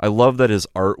 "I love that his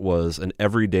art was an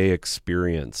everyday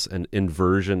experience, an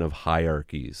inversion of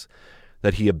hierarchies,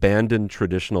 that he abandoned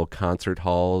traditional concert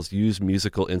halls, used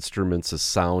musical instruments as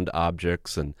sound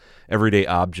objects and everyday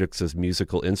objects as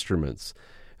musical instruments.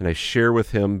 And I share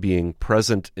with him being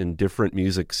present in different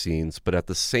music scenes, but at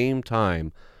the same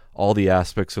time, all the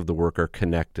aspects of the work are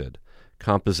connected.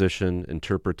 Composition,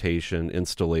 interpretation,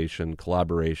 installation,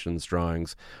 collaborations,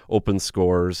 drawings, open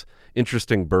scores,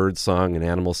 interesting bird song and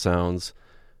animal sounds.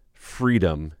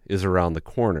 Freedom is around the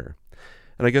corner."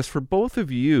 And I guess for both of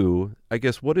you,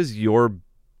 what is your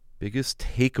biggest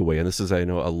takeaway? And this is, I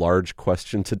know, a large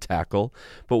question to tackle,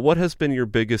 but what has been your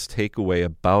biggest takeaway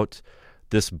about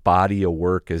this body of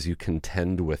work as you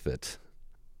contend with it?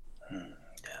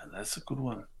 Yeah, that's a good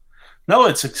one. No,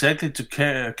 it's exactly to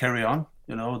carry on,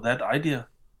 that idea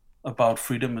about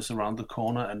freedom is around the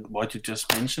corner and what you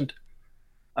just mentioned.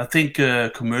 I think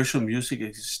commercial music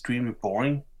is extremely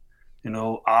boring.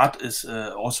 Art is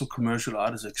also commercial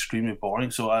art is extremely boring.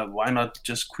 So why not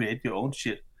just create your own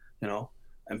shit,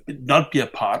 and not be a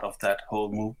part of that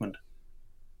whole movement,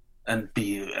 and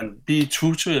be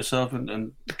true to yourself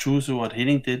and true to what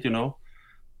Henning did.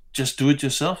 Just do it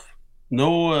yourself.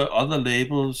 No other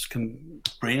labels can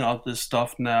bring out this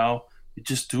stuff now. you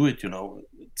just do it.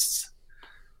 It's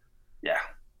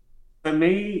For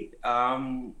me,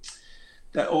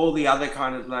 that all the other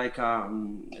kind of like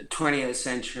 20th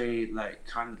century, like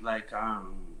kind of like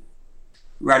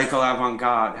radical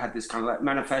avant-garde had this kind of like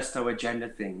manifesto agenda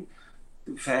thing.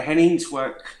 For Henning's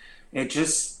work, it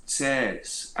just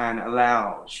says and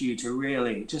allows you to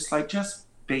really just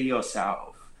be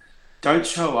yourself. Don't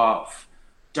show off.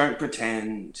 Don't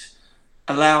pretend.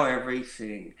 Allow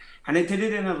everything. And it did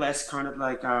it in a less kind of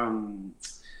like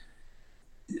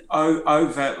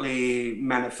overtly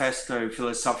manifesto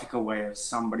philosophical way of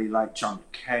somebody like John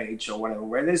Cage or whatever,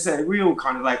 where there's a real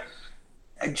kind of like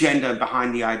agenda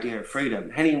behind the idea of freedom.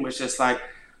 Henning was just like,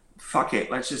 fuck it,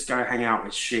 let's just go hang out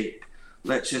with sheep.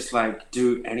 Let's just like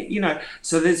do any,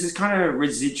 so there's this kind of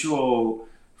residual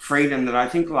freedom that I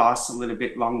think lasts a little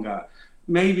bit longer.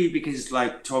 Maybe because,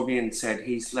 like Torbjørn said,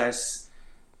 he's less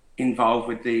involved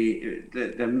with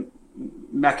the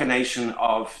machination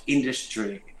of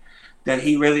industry, that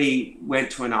he really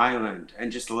went to an island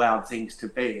and just allowed things to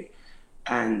be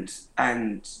and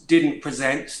didn't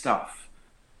present stuff,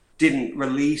 didn't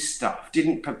release stuff,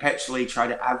 didn't perpetually try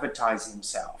to advertise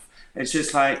himself. It's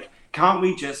just like, can't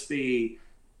we just be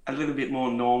a little bit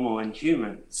more normal and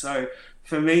human? So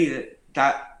for me,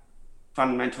 that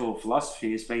fundamental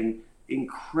philosophy has been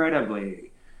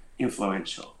incredibly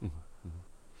influential.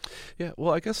 Yeah,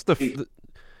 well, I guess the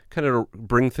kind of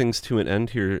bring things to an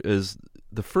end here is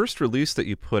the first release that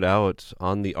you put out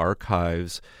on the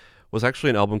archives was actually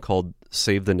an album called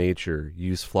Save the Nature,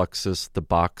 Use Fluxus, The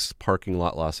Box, Parking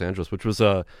Lot, Los Angeles, which was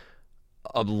a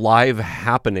live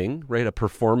happening, right? A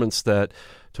performance that,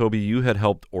 Toby, you had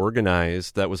helped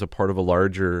organize that was a part of a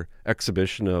larger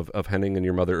exhibition of Henning and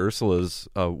your mother Ursula's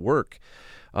work.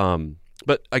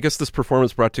 But I guess this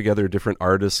performance brought together different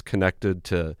artists connected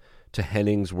to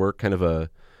Henning's work, kind of a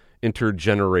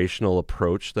intergenerational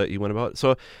approach that you went about.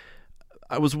 So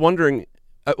I was wondering,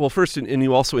 well, first, and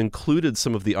you also included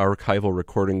some of the archival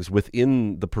recordings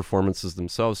within the performances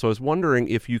themselves. So I was wondering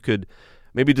if you could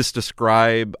maybe just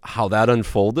describe how that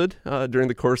unfolded during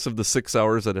the course of the 6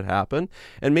 hours that it happened,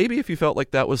 and maybe if you felt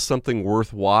like that was something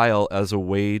worthwhile as a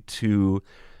way to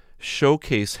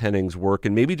showcase Henning's work,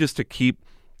 and maybe just to keep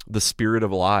the spirit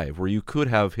alive, where you could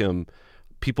have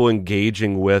people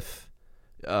engaging with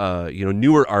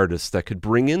newer artists that could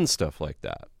bring in stuff like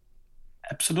that.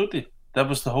 Absolutely. That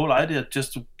was the whole idea,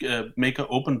 just to make an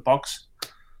open box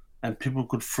and people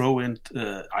could throw in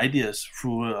ideas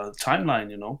through a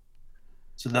timeline,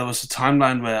 So there was a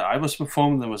timeline where I was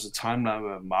performing, there was a timeline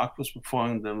where Mark was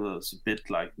performing, then there was a bit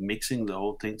like mixing the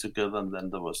whole thing together, and then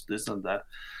there was this and that.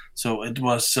 So it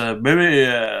was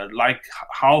very like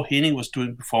how Henning was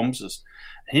doing performances.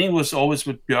 Henning was always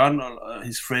with Bjørn,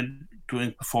 his friend,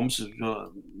 doing performances,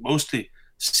 mostly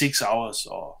 6 hours,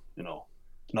 or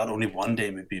not only one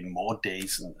day, maybe more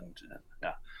days, and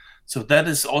yeah. So that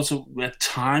is also a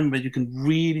time where you can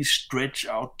really stretch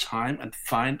out time and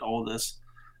find all this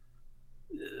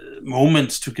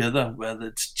moments together, where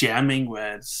it's jamming,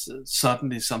 where it's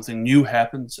suddenly something new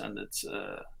happens, and it's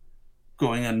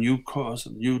going a new course,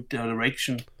 a new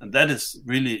direction, and that is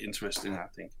really interesting, I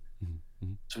think.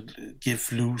 Mm-hmm. To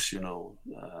give loose,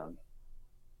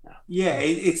 Yeah,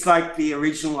 it's like the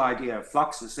original idea of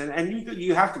Fluxus, and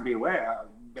you have to be aware.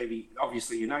 Maybe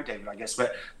obviously David, I guess,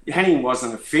 but Henning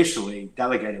wasn't officially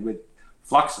delegated with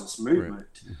Fluxus movement,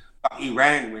 right. But he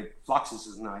ran with Fluxus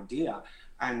as an idea,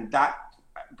 and that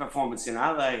performance in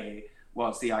LA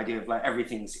was the idea of like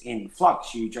everything's in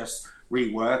flux. You just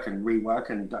rework,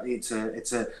 and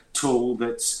it's a tool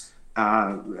that's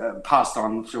passed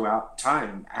on throughout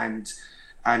time, and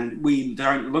we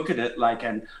don't look at it like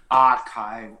an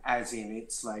archive, as in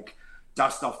it's like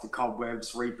dust off the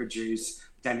cobwebs, reproduce,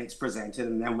 then it's presented,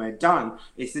 and then we're done.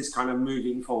 It's this kind of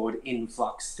moving forward in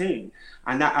flux thing.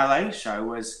 And that LA show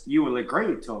was, you will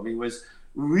agree, Toby, was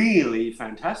really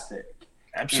fantastic.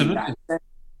 Absolutely.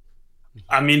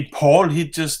 I mean, Paul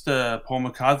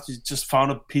McCarthy just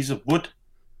found a piece of wood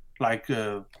like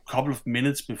a couple of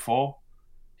minutes before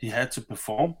he had to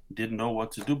perform. He didn't know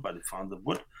what to do, but he found the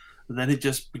wood. And then he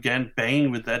just began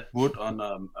banging with that wood on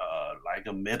like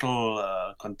a metal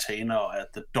container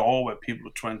at the door where people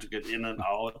were trying to get in and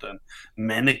out, and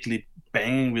manically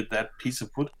banging with that piece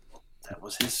of wood. That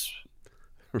was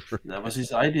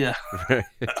his idea. Right.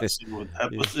 That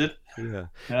was it. Yeah,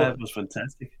 it was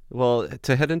fantastic. Well,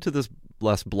 to head into this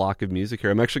last block of music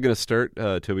here, I'm actually going to start,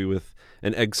 Toby, with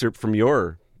an excerpt from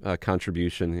your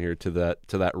contribution here to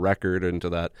that record and to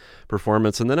that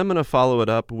performance, and then I'm going to follow it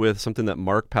up with something that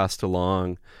Mark passed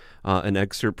along, an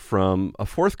excerpt from a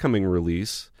forthcoming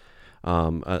release.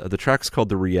 The track's called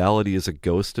 "The Reality Is a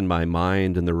Ghost in My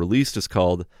Mind," and the release is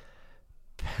called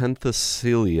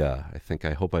Penthesilea.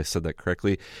 I hope I said that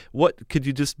correctly. What could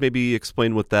you just maybe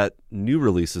explain what that new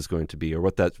release is going to be, or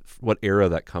what era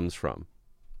that comes from?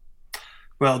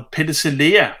 Well,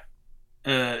 Penthesilea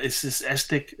is this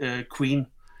Aztec queen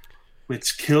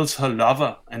which kills her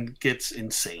lover and gets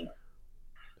insane.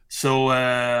 So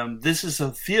this is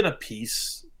a theater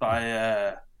piece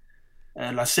by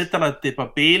La Cetera de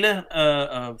Babele,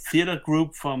 a theater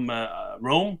group from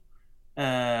Rome,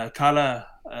 Carla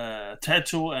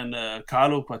Tato and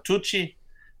Carlo Bertucci,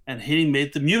 and he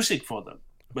made the music for them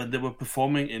when they were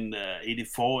performing in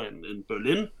 84 in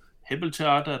Berlin,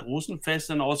 Hebbeltheater at Rosenfest,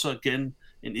 and also again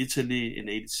in Italy in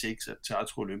 86 at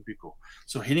Teatro Olimpico.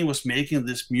 So Henning was making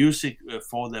this music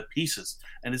for their pieces,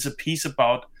 and it's a piece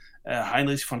about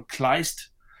Heinrich von Kleist.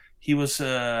 He was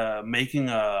making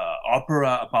an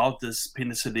opera about this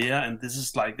Penthesilea, and this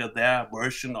is like their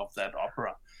version of that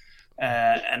opera.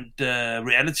 And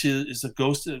reality is a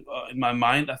ghost in my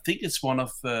mind. I think it's one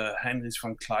of Heinrich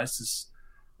von Kleist's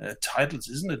titles,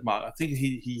 isn't it, Mark? I think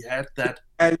he had that.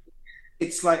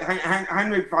 It's like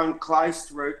Heinrich von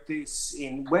Kleist wrote this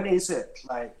in, when is it?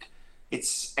 Like,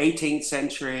 it's 18th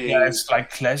century. Yeah, it's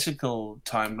like classical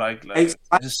time, like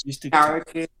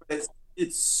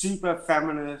it's super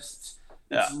feminist.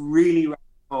 Yeah. It's really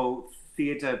radical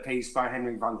theater piece by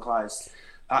Heinrich von Kleist.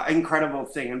 Incredible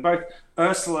thing. And both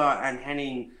Ursula and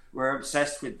Henning were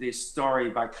obsessed with this story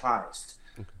by Kleist.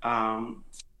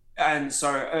 And so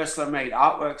Ursula made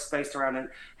artworks based around it.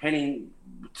 Henning,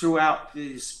 throughout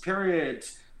this period,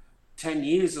 10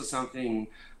 years or something,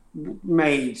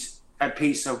 made a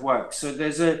piece of work. So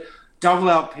there's a double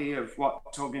LP of what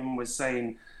Torben was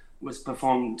saying was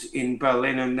performed in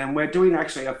Berlin. And then we're doing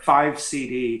actually a 5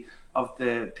 CD of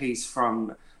the piece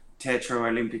from Teatro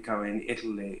Olimpico in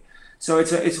Italy. So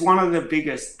it's one of the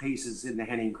biggest pieces in the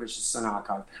Henning Christensen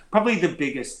archive. Probably the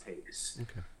biggest piece.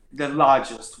 Okay. The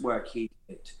largest work he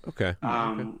did. Okay.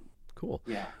 Cool.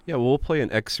 Yeah. Yeah, well, we'll play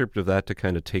an excerpt of that to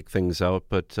kind of take things out.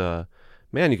 But,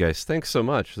 man, you guys, thanks so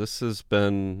much. This has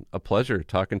been a pleasure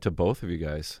talking to both of you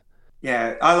guys.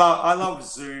 Yeah, I love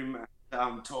Zoom,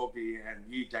 Torby,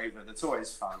 and you, David. It's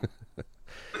always fun.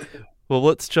 Well,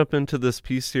 let's jump into this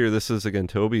piece here. This is, again,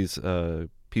 Toby's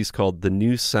piece called The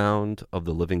New Sound of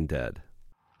the Living Dead.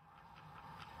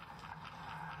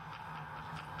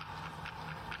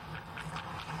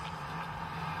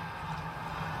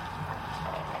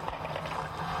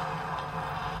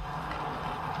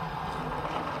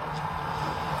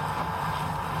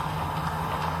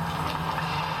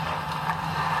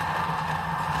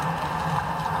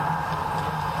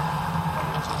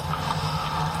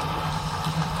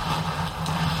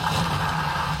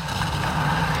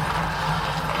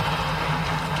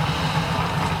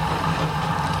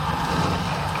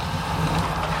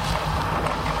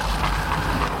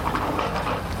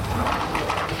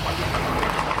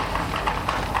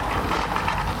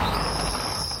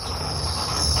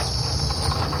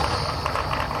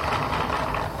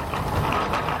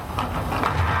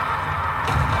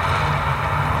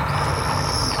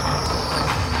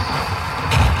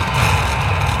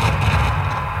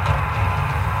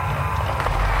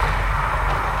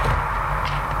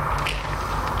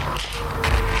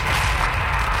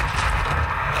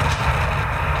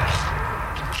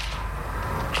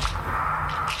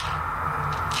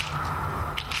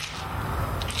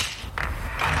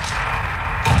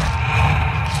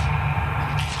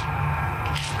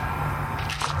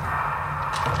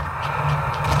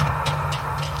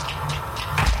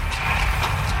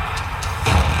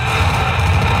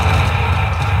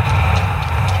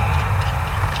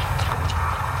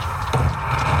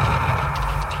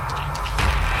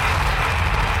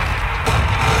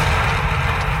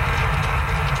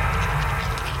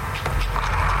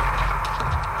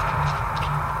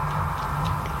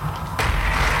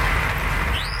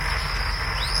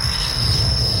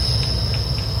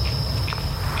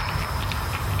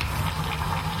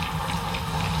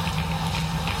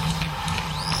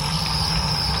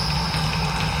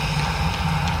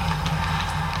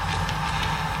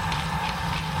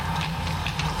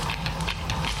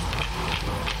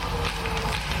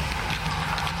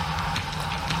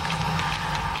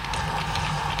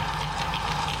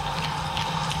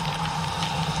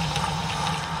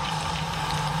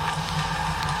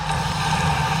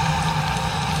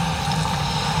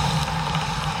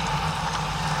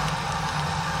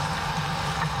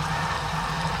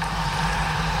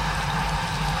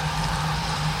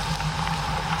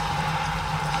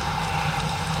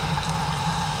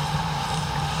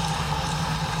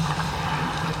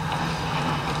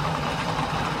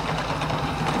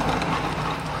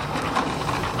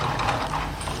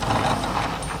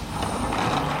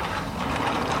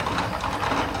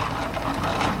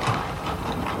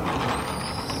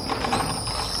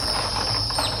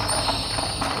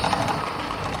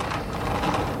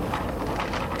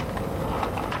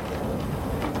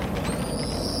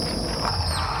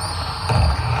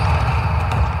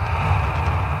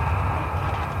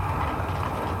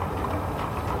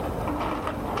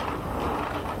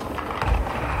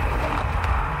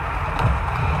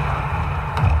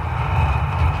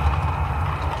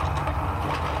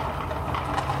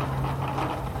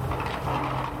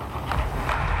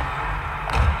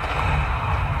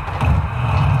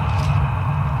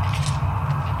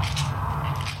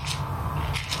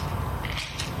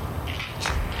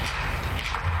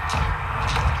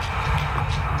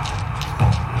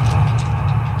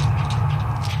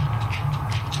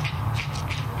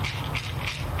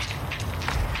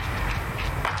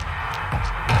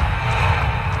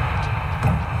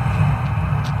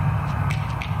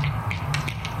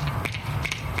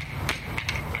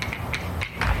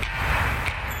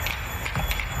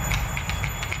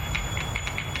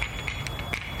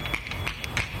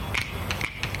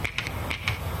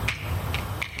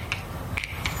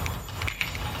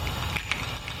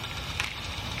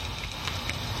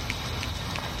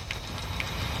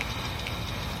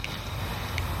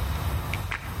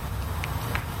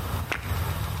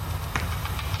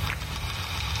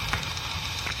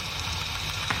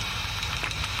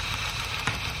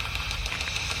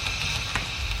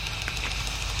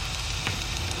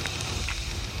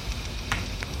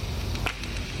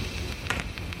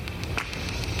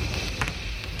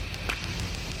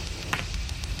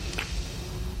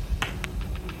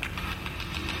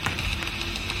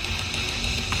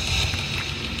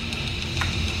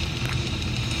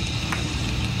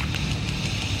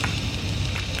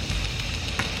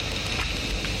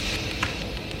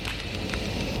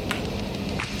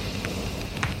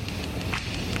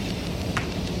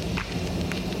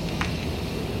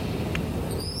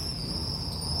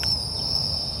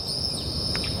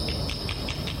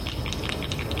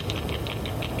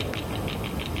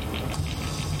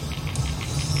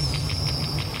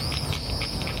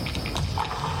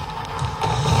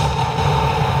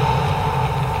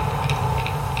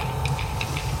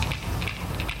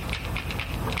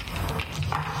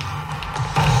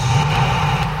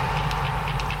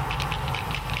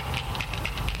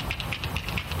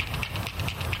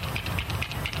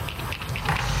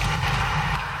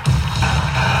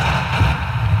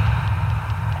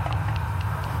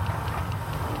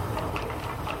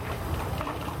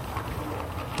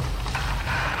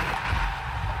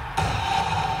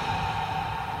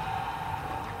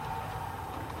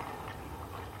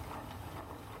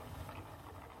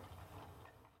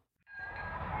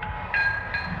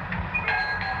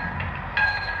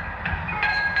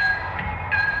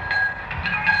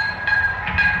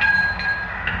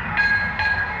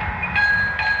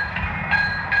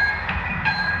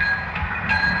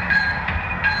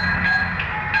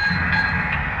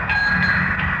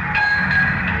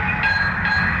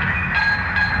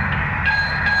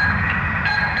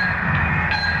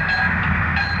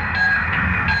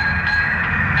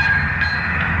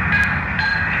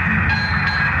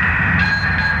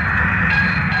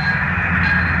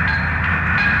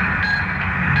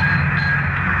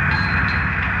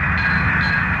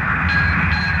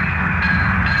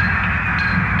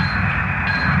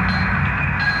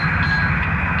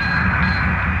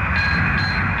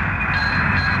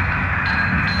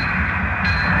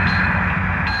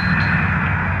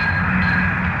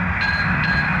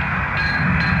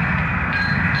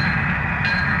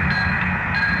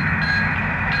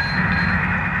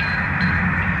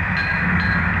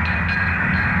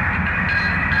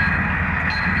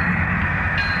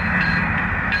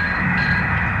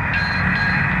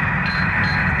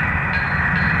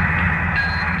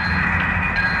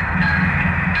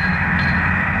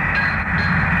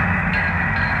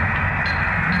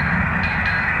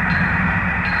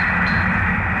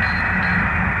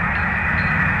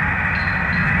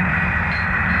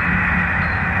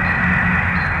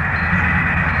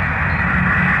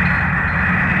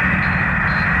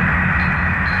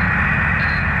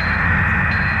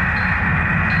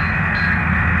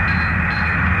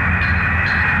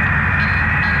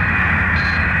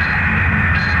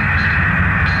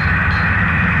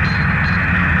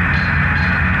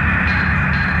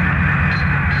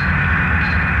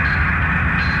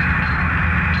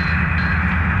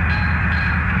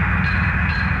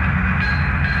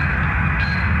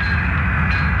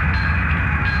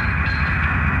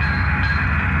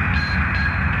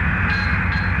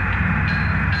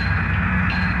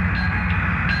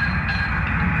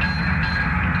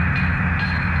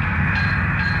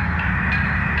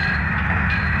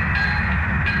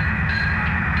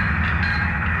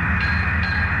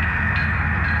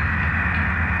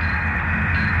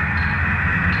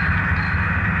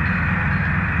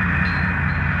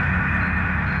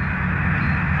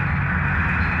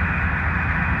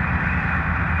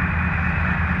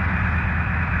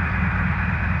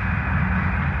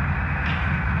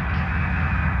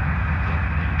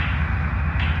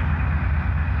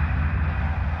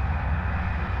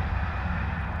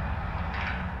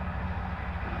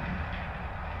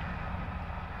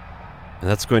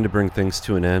 that's going to bring things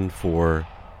to an end for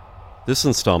this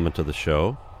installment of the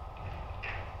show.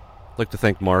 I'd like to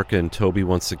thank Mark and Toby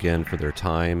once again for their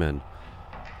time and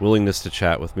willingness to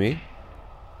chat with me.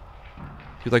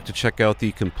 If you'd like to check out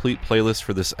the complete playlist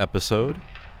for this episode,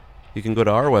 you can go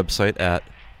to our website at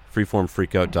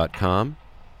freeformfreakout.com.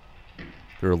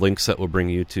 There are links that will bring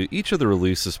you to each of the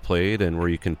releases played and where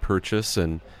you can purchase,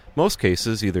 in most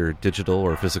cases, either digital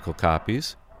or physical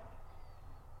copies.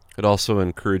 I'd also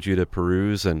encourage you to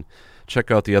peruse and check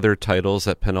out the other titles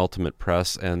that Penultimate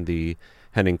Press and the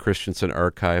Henning Christensen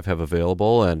Archive have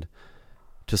available, and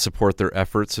to support their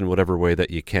efforts in whatever way that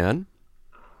you can.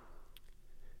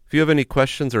 If you have any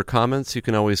questions or comments, you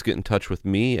can always get in touch with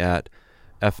me at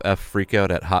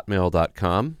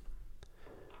fffreakout@hotmail.com.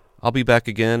 I'll be back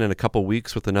again in a couple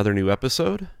weeks with another new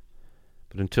episode.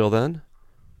 But until then,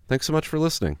 thanks so much for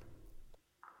listening.